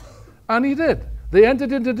 And he did. They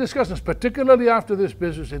entered into discussions, particularly after this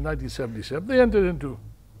business in 1977. They entered into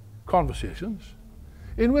conversations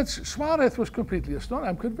in which Suarez was completely astonished.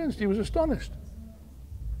 I'm convinced he was astonished.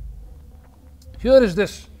 Here is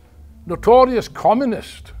this notorious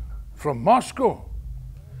communist from Moscow,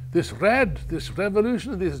 this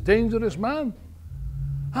revolutionary, this dangerous man.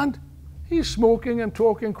 And He's smoking and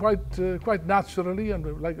talking quite naturally,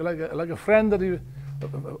 and like a friend that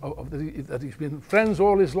he's been friends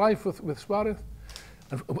all his life with Suarez.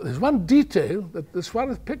 And there's one detail that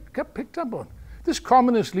Suarez kept picked up on. This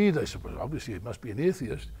communist leader, I suppose, obviously he must be an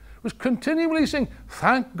atheist, was continually saying,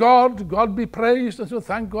 "Thank God, God be praised," and so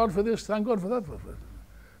thank God for this, thank God for that.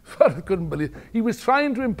 Suarez couldn't believe it. He was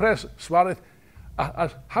trying to impress Suarez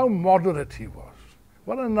as how moderate he was.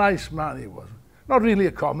 What a nice man he was. Not really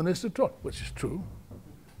a communist at all, which is true.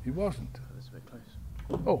 He wasn't. That's a bit close.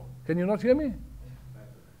 Oh, can you not hear me?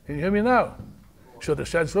 Can you hear me now? Should have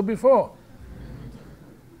said so before.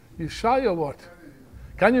 You shy or what?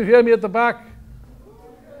 Can you hear me at the back?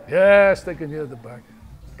 Yes, they can hear at the back.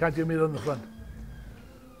 Can't hear me on the front.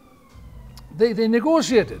 They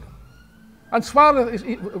negotiated. And Suarez,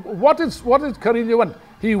 what did Carrillo want?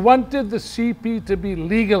 He wanted the CP to be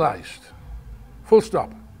legalized. Full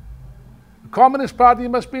stop. The Communist Party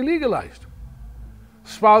must be legalized.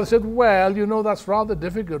 Suarez said, well, you know, that's rather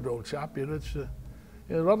difficult, old chap. You know,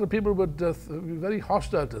 a lot of people would be very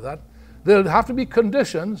hostile to that. There'll have to be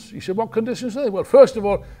conditions. He said, what conditions are they? Well, first of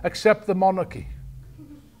all, accept the monarchy.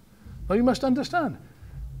 Now, you must understand.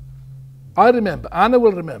 I remember, Anna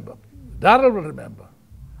will remember, Darrell will remember.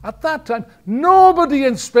 At that time, nobody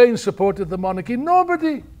in Spain supported the monarchy.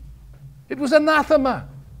 Nobody. It was anathema.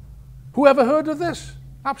 Who ever heard of this?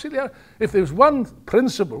 Absolutely. If there was one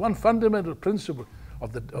principle, one fundamental principle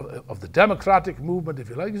of the democratic movement, if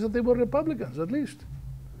you like, is that they were Republicans, at least.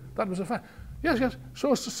 That was a fact. Yes.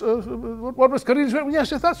 So what was Carrillo's? Yes,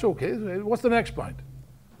 that's okay. What's the next point?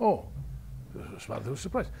 Oh, Suarez was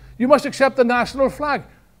surprised. You must accept the national flag.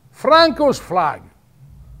 Franco's flag.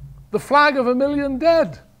 The flag of 1 million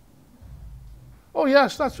dead. Oh,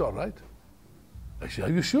 yes, that's all right. I said,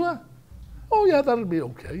 are you sure? Oh, yeah, that'll be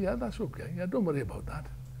okay. Yeah, that's okay. Yeah, don't worry about that.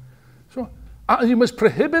 So you must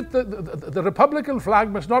prohibit the Republican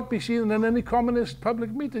flag must not be seen in any communist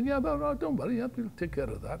public meeting. Yeah, don't worry. Yeah, we'll take care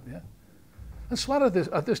of that. Yeah. And Suarez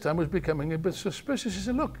at this time was becoming a bit suspicious. He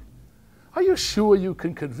said, look, are you sure you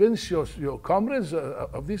can convince your comrades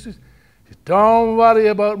of this? He said, don't worry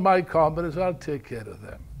about my comrades. I'll take care of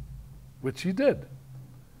them. Which he did.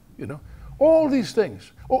 You know, all these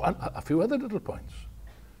things. Oh, and a few other little points.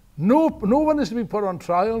 No one is to be put on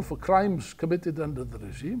trial for crimes committed under the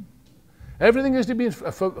regime. Everything is to be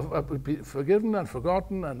forgiven and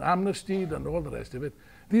forgotten and amnestied and all the rest of it.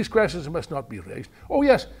 These questions must not be raised. Oh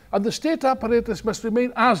yes, and the state apparatus must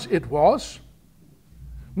remain as it was.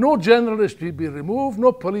 No general is to be removed,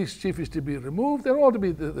 no police chief is to be removed. They're all to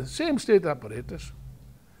be the same state apparatus.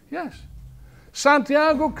 Yes.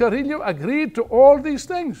 Santiago Carrillo agreed to all these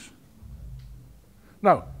things.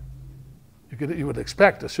 Now, you would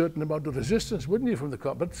expect a certain amount of resistance, wouldn't you, from the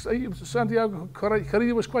but Santiago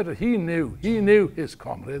Carrillo was he knew his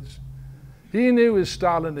comrades. He knew his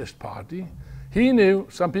Stalinist party. He knew,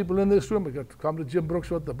 some people in this room, we got Comrade Jim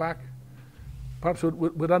Brooks at the back, perhaps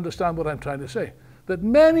would understand what I'm trying to say, that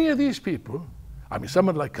many of these people, I mean,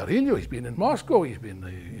 someone like Carrillo, he's been in Moscow, he's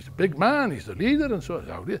a big man, he's the leader, and so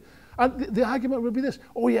on. And the argument would be this,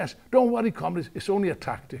 oh yes, don't worry, comrades, it's only a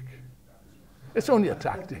tactic. It's only a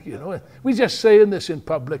tactic, you know. We just saying this in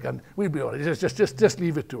public and we'll be all right. Just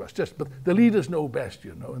leave it to us. But the leaders know best,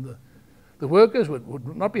 you know. And the workers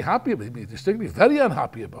would not be happy, they'd be distinctly very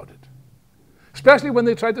unhappy about it. Especially when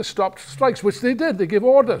they tried to stop strikes, which they did. They gave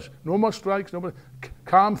orders. No more strikes,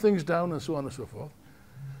 calm things down and so on and so forth.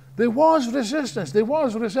 There was resistance, there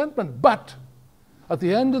was resentment. But at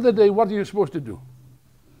the end of the day, what are you supposed to do?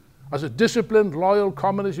 As a disciplined, loyal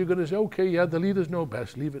communist, you're going to say, okay, yeah, the leaders know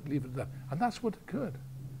best, leave it at that. And that's what occurred.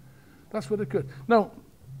 That's what occurred. Now,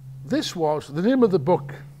 the name of the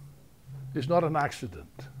book is not an accident.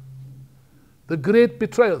 The Great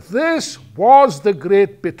Betrayal. This was the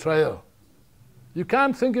Great Betrayal. You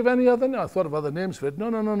can't think of any other name. I thought of other names for it. No.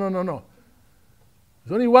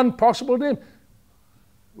 There's only one possible name.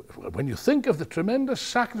 When you think of the tremendous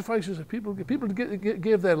sacrifices of people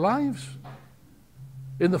gave their lives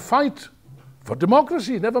in the fight for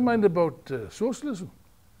democracy, never mind about socialism.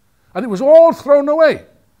 And it was all thrown away.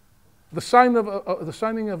 The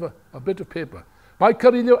signing of a bit of paper. By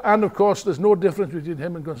Carrillo, and of course there's no difference between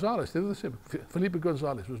him and González. They were the same. Felipe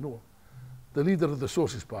González was the leader of the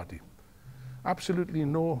Socialist Party. Absolutely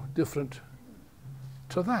no different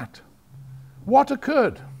to that. What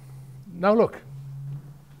occurred? Now look,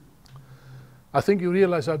 I think you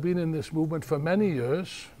realize I've been in this movement for many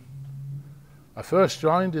years. I first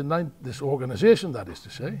joined in this organization, that is to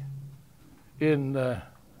say, in,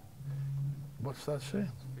 what's that say?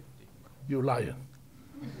 You lying.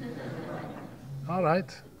 All right.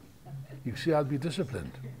 You see, I'll be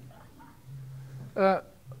disciplined. I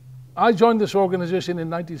I joined this organization in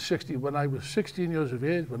 1960 when I was 16 years of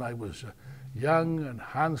age, when I was young and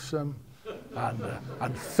handsome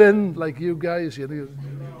and thin like you guys. You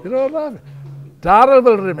know laughing. Darrell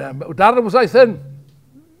will remember. Darrell, was I thin?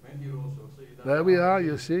 There we are,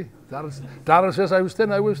 you see. Darrell says I was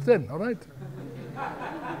thin, all right?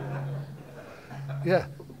 Yeah.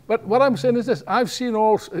 But what I'm saying is this: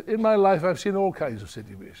 in my life, I've seen all kinds of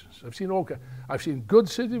situations. I've seen good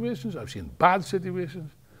situations. I've seen bad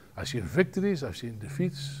situations. I've seen victories. I've seen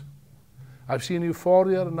defeats. I've seen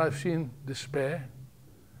euphoria and I've seen despair.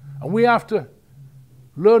 And we have to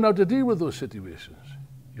learn how to deal with those situations.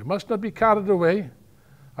 You must not be carried away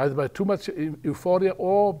either by too much euphoria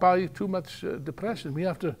or by too much depression. We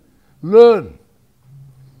have to learn.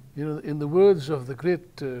 You know, in the words of the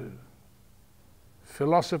great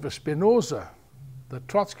philosopher Spinoza, that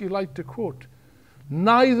Trotsky liked to quote,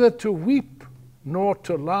 neither to weep nor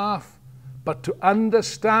to laugh, but to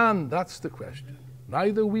understand. That's the question.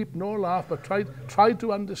 Neither weep nor laugh, but try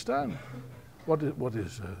to understand what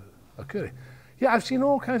is occurring. Yeah, I've seen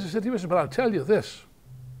all kinds of situations, but I'll tell you this.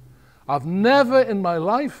 I've never in my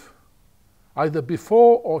life, either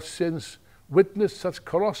before or since, witnessed such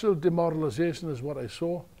colossal demoralization as what I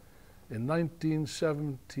saw in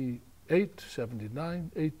 1978,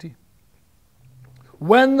 79, 80,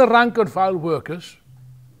 when the rank and file workers,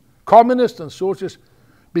 communists and socialists,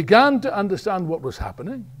 began to understand what was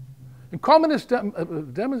happening. In communist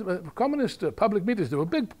public meetings, they were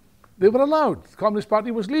allowed. The Communist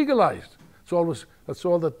Party was legalized. That's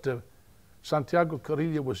all that Santiago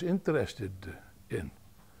Carrillo was interested in.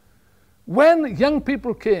 When young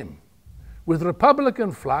people came with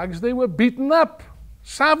Republican flags, they were beaten up,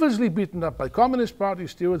 savagely beaten up by Communist Party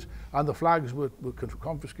stewards, and the flags were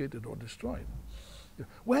confiscated or destroyed.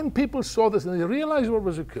 When people saw this and they realized what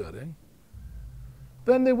was occurring,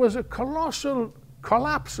 then there was a colossal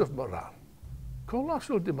collapse of morale,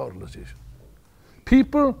 colossal demoralization.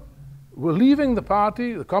 People were leaving the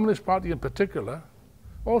party, the Communist Party in particular,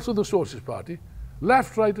 also the Socialist Party,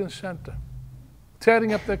 left, right, and center,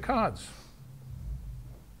 tearing up their cards.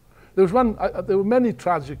 There were many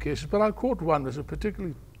tragic cases, but I'll quote one as a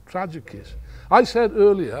particularly tragic case. I said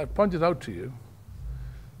earlier, I pointed out to you,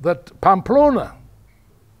 that Pamplona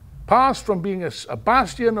passed from being a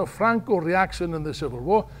bastion of Franco reaction in the Civil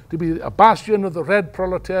War to be a bastion of the Red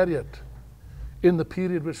Proletariat in the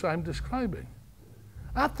period which I'm describing.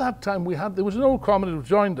 At that time, there was an old comrade who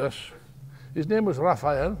joined us. His name was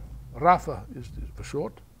Rafael. Rafa is for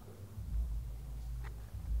short.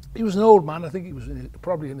 He was an old man. I think he was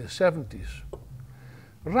probably in his 70s.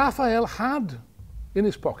 Rafael had in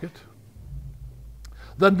his pocket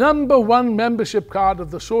the #1 membership card of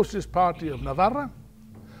the Socialist Party of Navarra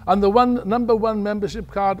and the #1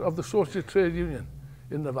 membership card of the Socialist Trade Union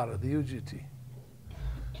in Navarra, the UGT.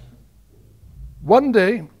 One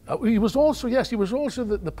day, he was also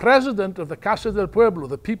the president of the Casa del Pueblo,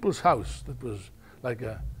 the People's House, that was like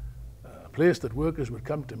a place that workers would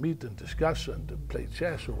come to meet and discuss and to play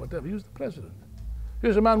chess or whatever. He was the president. He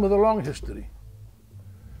was a man with a long history.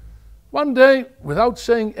 One day, without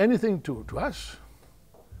saying anything to us,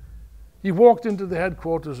 he walked into the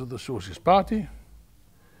headquarters of the Socialist Party.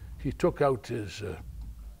 He took out his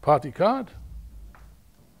party card,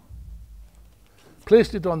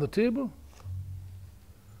 placed it on the table.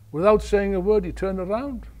 Without saying a word, he turned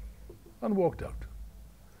around and walked out.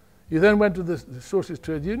 He then went to the Socialist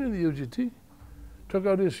Trade Union, the UGT, took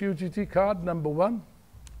out his UGT card, #1,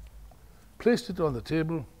 placed it on the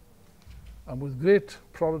table, and with great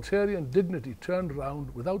proletarian dignity turned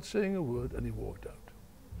around without saying a word, and he walked out.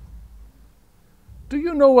 Do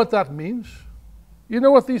you know what that means? You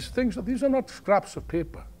know what these things are? These are not scraps of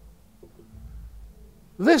paper.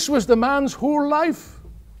 This was the man's whole life,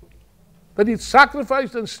 that he'd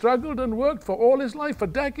sacrificed and struggled and worked for all his life, for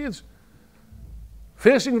decades,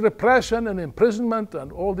 facing repression and imprisonment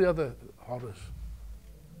and all the other horrors.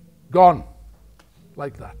 Gone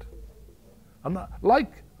like that. And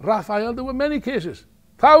like Rafael, there were many cases,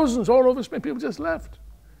 thousands all over Spain. People just left.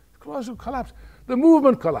 Colossal collapse. The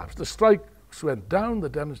movement collapsed. The strikes went down. The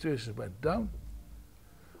demonstrations went down.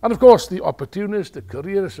 And of course, the opportunists, the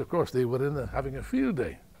careerists, of course, they were in there having a field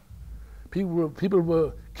day. People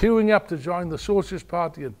were queuing up to join the Socialist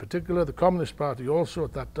Party in particular, the Communist Party also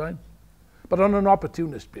at that time, but on an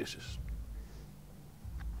opportunist basis.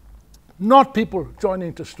 Not people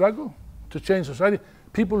joining to struggle, to change society,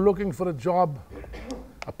 people looking for a job,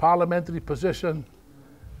 a parliamentary position,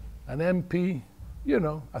 an MP, you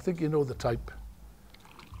know, I think you know the type.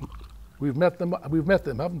 We've met them,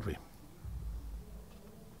 haven't we?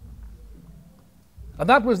 And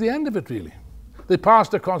that was the end of it, really. They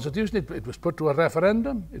passed a constitution. It was put to a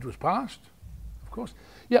referendum. It was passed, of course.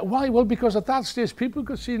 Yeah, why? Well, because at that stage, people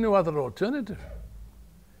could see no other alternative.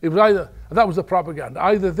 It was either, that was the propaganda,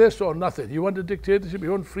 either this or nothing. You want a dictatorship, you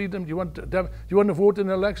want freedom, you want to vote in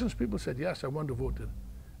elections? People said, yes, I want to vote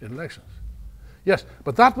in elections. Yes,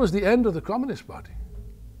 but that was the end of the Communist Party.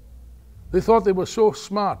 They thought they were so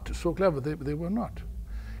smart, so clever. They were not.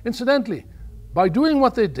 Incidentally, by doing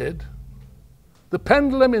what they did, the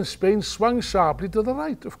pendulum in Spain swung sharply to the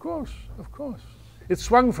right, of course, of course. It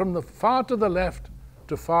swung from the far to the left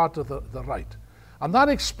to far to the right. And that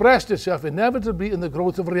expressed itself inevitably in the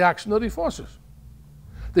growth of reactionary forces.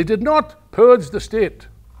 They did not purge the state.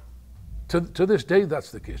 To this day,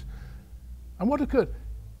 that's the case. And what occurred?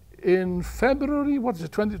 In February, what is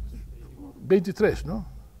it, 23, no?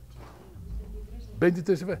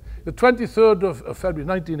 23, the 23rd of February,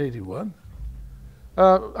 1981,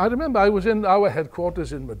 I remember I was in our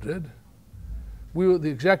headquarters in Madrid. The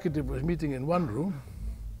executive was meeting in one room.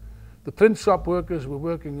 The print shop workers were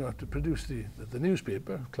working to produce the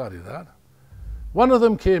newspaper, Claridad. One of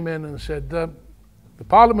them came in and said, the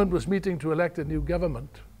Parliament was meeting to elect a new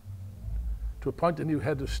government, to appoint a new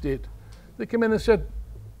head of state. They came in and said,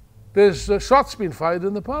 there's shots being fired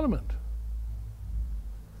in the Parliament.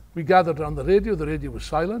 We gathered on the radio was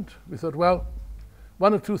silent. We thought, well,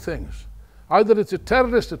 one of two things. Either it's a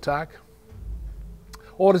terrorist attack,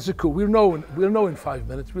 or it's a coup. We'll know in 5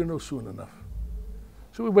 minutes, we'll know soon enough.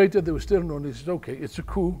 So we waited, there was still no news. He said, okay, it's a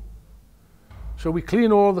coup. So we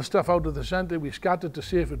clean all the stuff out of the centre, we scattered to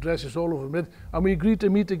safe addresses all over Madrid, and we agreed to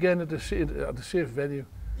meet again at a safe venue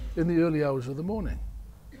in the early hours of the morning.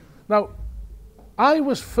 Now, I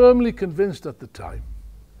was firmly convinced at the time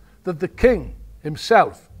that the king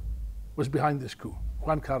himself was behind this coup.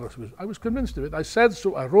 Juan Carlos was. I was convinced of it. I said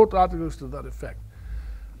so. I wrote articles to that effect.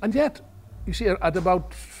 And yet, you see, in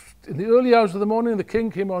the early hours of the morning, the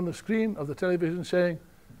king came on the screen of the television saying,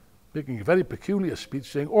 making a very peculiar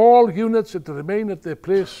speech, saying all units are to remain at their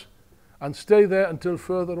place and stay there until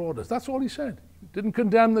further orders. That's all he said. He didn't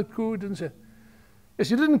condemn the coup. He didn't say. Yes,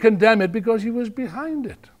 he didn't condemn it because he was behind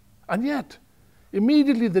it. And yet,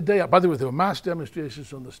 immediately the day, by the way, there were mass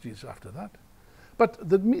demonstrations on the streets after that. But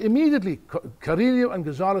immediately, Carrillo and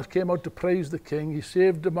Gonzalez came out to praise the king. He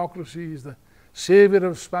saved democracy. He's the savior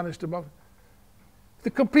of Spanish democracy.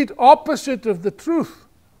 The complete opposite of the truth.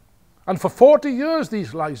 And for 40 years,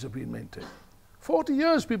 these lies have been maintained. 40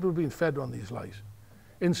 years people have been fed on these lies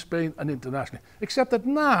in Spain and internationally. Except that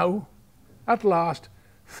now, at last,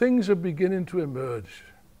 things are beginning to emerge.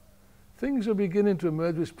 Things are beginning to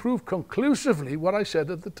emerge which prove conclusively what I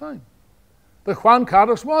said at the time. That Juan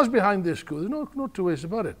Carlos was behind this coup. There's no two ways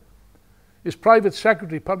about it. His private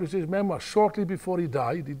secretary published his memoir shortly before he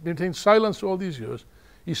died. He maintained silence all these years.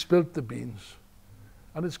 He spilt the beans.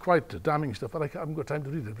 And it's quite damning stuff, but I haven't got time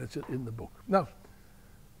to read it, but it's in the book. Now,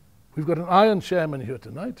 we've got an Iron Chairman here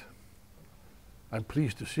tonight. I'm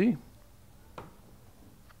pleased to see.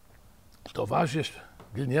 Towarzysz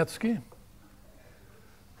Gliniecki.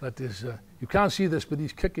 That is, you can't see this, but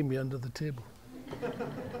he's kicking me under the table.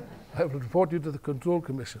 I will report you to the Control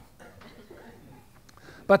Commission.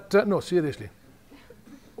 But no, seriously,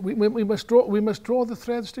 we must draw the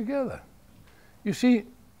threads together. You see,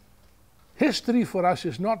 history for us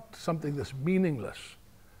is not something that's meaningless,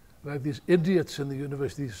 like these idiots in the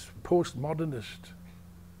university, these postmodernist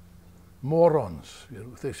morons. You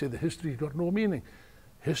know, they say the history's got no meaning.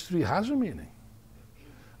 History has a meaning.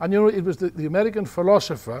 And you know, it was the American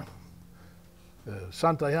philosopher,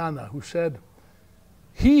 Santayana, who said,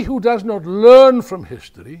 he who does not learn from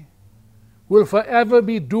history will forever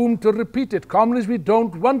be doomed to repeat it. Communists, we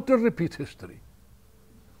don't want to repeat history.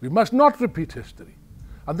 We must not repeat history.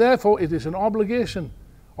 And therefore, it is an obligation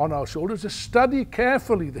on our shoulders to study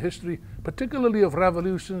carefully the history, particularly of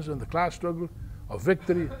revolutions and the class struggle, of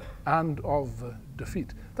victory and of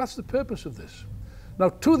defeat. That's the purpose of this. Now,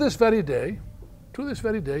 to this very day,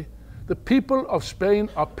 the people of Spain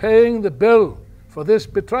are paying the bill for this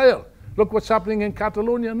betrayal. Look what's happening in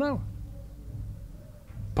Catalonia now.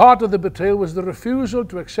 Part of the betrayal was the refusal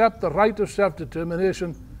to accept the right of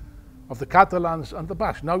self-determination of the Catalans and the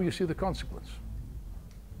Basques. Now you see the consequence.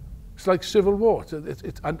 It's like civil war.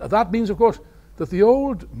 And that means, of course, that the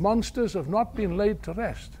old monsters have not been laid to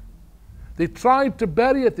rest. They tried to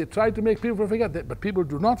bury it. They tried to make people forget it, but people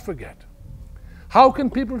do not forget. How can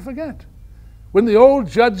people forget? When the old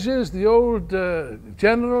judges, the old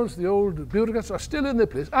generals, the old bureaucrats are still in their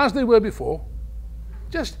place, as they were before,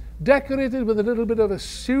 just decorated with a little bit of a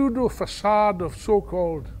pseudo facade of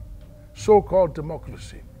so-called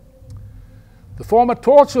democracy. The former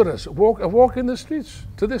torturers walk in the streets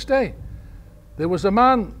to this day. There was a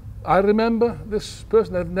man I remember this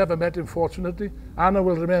person. I've never met him, fortunately. Anna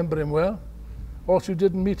will remember him well. Also, you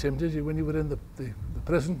didn't meet him, did you, when you were in the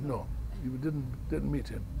prison? No, you didn't meet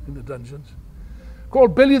him in the dungeons.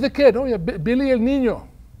 Called Billy the Kid. Oh yeah, Billy El Nino.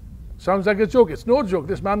 Sounds like a joke. It's no joke.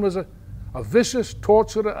 This man was a vicious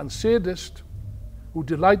torturer and sadist who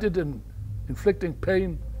delighted in inflicting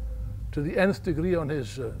pain to the nth degree on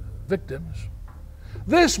his victims.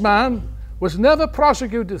 This man was never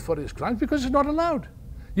prosecuted for his crimes because it's not allowed.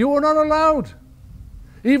 You were not allowed.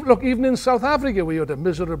 Even in South Africa, where you had a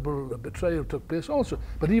miserable betrayal took place also.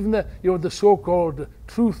 But even there, you had the so-called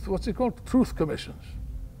truth, what's it called? Truth commissions.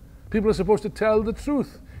 People are supposed to tell the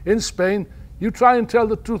truth. In Spain, you try and tell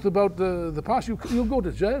the truth about the past, you'll go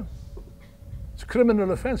to jail. It's a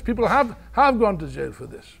criminal offense. People have gone to jail for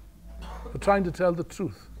this, for trying to tell the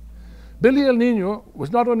truth. Billy El Nino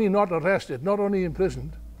was not only not arrested, not only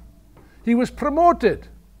imprisoned, he was promoted.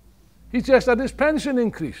 He just had his pension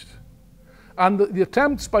increased. And the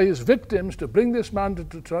attempts by his victims to bring this man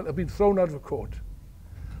to trial have been thrown out of court.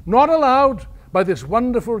 Not allowed by this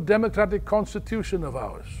wonderful democratic constitution of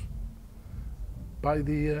ours, by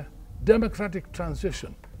the democratic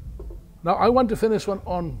transition. Now, I want to finish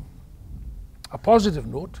on a positive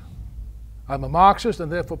note. I'm a Marxist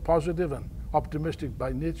and therefore positive and optimistic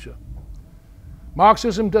by nature.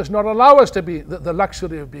 Marxism does not allow us to be the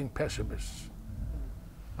luxury of being pessimists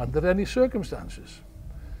under any circumstances.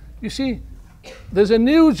 You see, there's a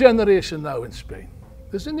new generation now in Spain.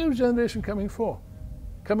 There's a new generation coming forth.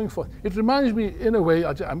 It reminds me, in a way,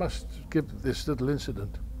 I must give this little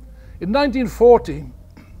incident. In 1940,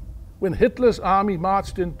 when Hitler's army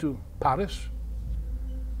marched into Paris,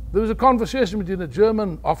 there was a conversation between a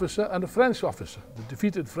German officer and a French officer, the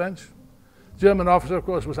defeated French. The German officer, of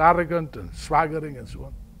course, was arrogant and swaggering and so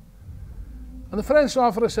on. And the French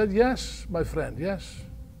officer said, "Yes, my friend, yes,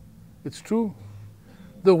 it's true.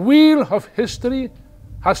 The wheel of history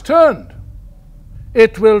has turned.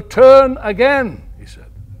 It will turn again," he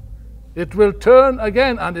said. It will turn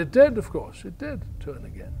again. And it did, of course. It did turn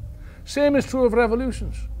again. Same is true of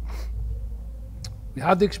revolutions. We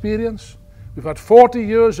had the experience. We've had 40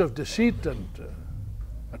 years of deceit and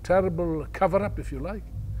a terrible cover-up, if you like.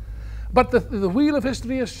 But the wheel of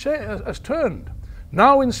history has turned.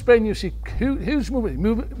 Now in Spain, you see huge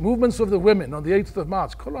movements of the women on the 8th of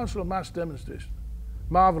March, colossal mass demonstration.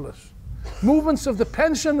 Marvelous. Movements of the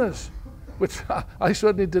pensioners, which I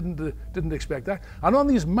certainly didn't expect that. And on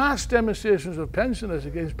these mass demonstrations of pensioners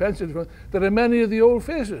against pensions, there are many of the old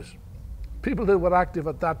faces. People that were active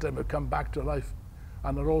at that time have come back to life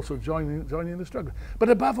and are also joining the struggle. But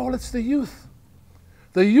above all, it's the youth.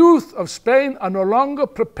 The youth of Spain are no longer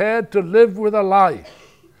prepared to live with a lie.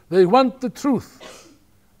 They want the truth.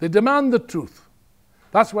 They demand the truth.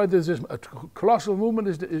 That's why there's a colossal movement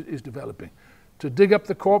is developing, to dig up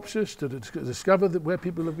the corpses, to discover where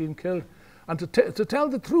people have been killed, and to tell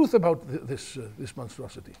the truth about this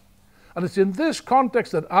monstrosity. And it's in this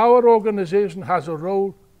context that our organization has a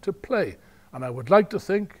role to play. And I would like to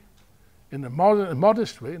think, in a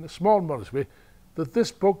modest way, in a small, modest way, that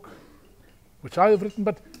this book, which I have written,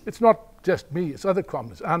 but it's not just me, it's other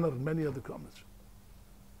comrades, Anna and many other comrades.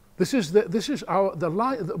 This is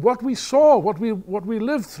what we saw, what we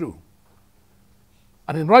lived through.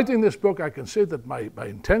 And in writing this book, I can say that my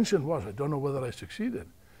intention was, I don't know whether I succeeded,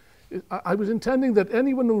 I was intending that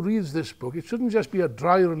anyone who reads this book, it shouldn't just be a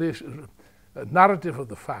dry narrative of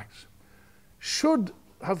the facts, should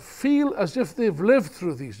feel as if they've lived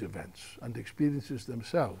through these events and experiences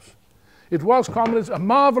themselves. It was, comrades, a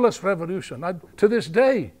marvelous revolution. To this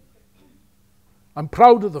day, I'm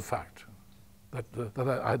proud of the fact that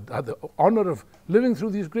I had the honor of living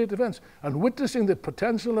through these great events and witnessing the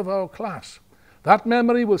potential of our class. That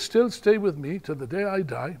memory will still stay with me to the day I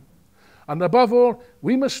die. And above all,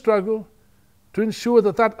 we must struggle to ensure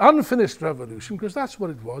that unfinished revolution, because that's what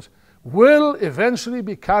it was, will eventually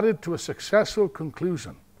be carried to a successful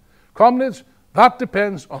conclusion. Comrades, that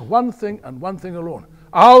depends on one thing and one thing alone: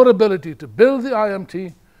 our ability to build the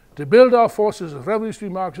IMT, to build our forces of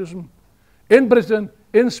revolutionary Marxism in Britain,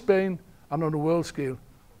 in Spain, and on a world scale.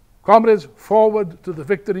 Comrades, forward to the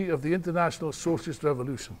victory of the international socialist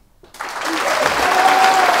revolution.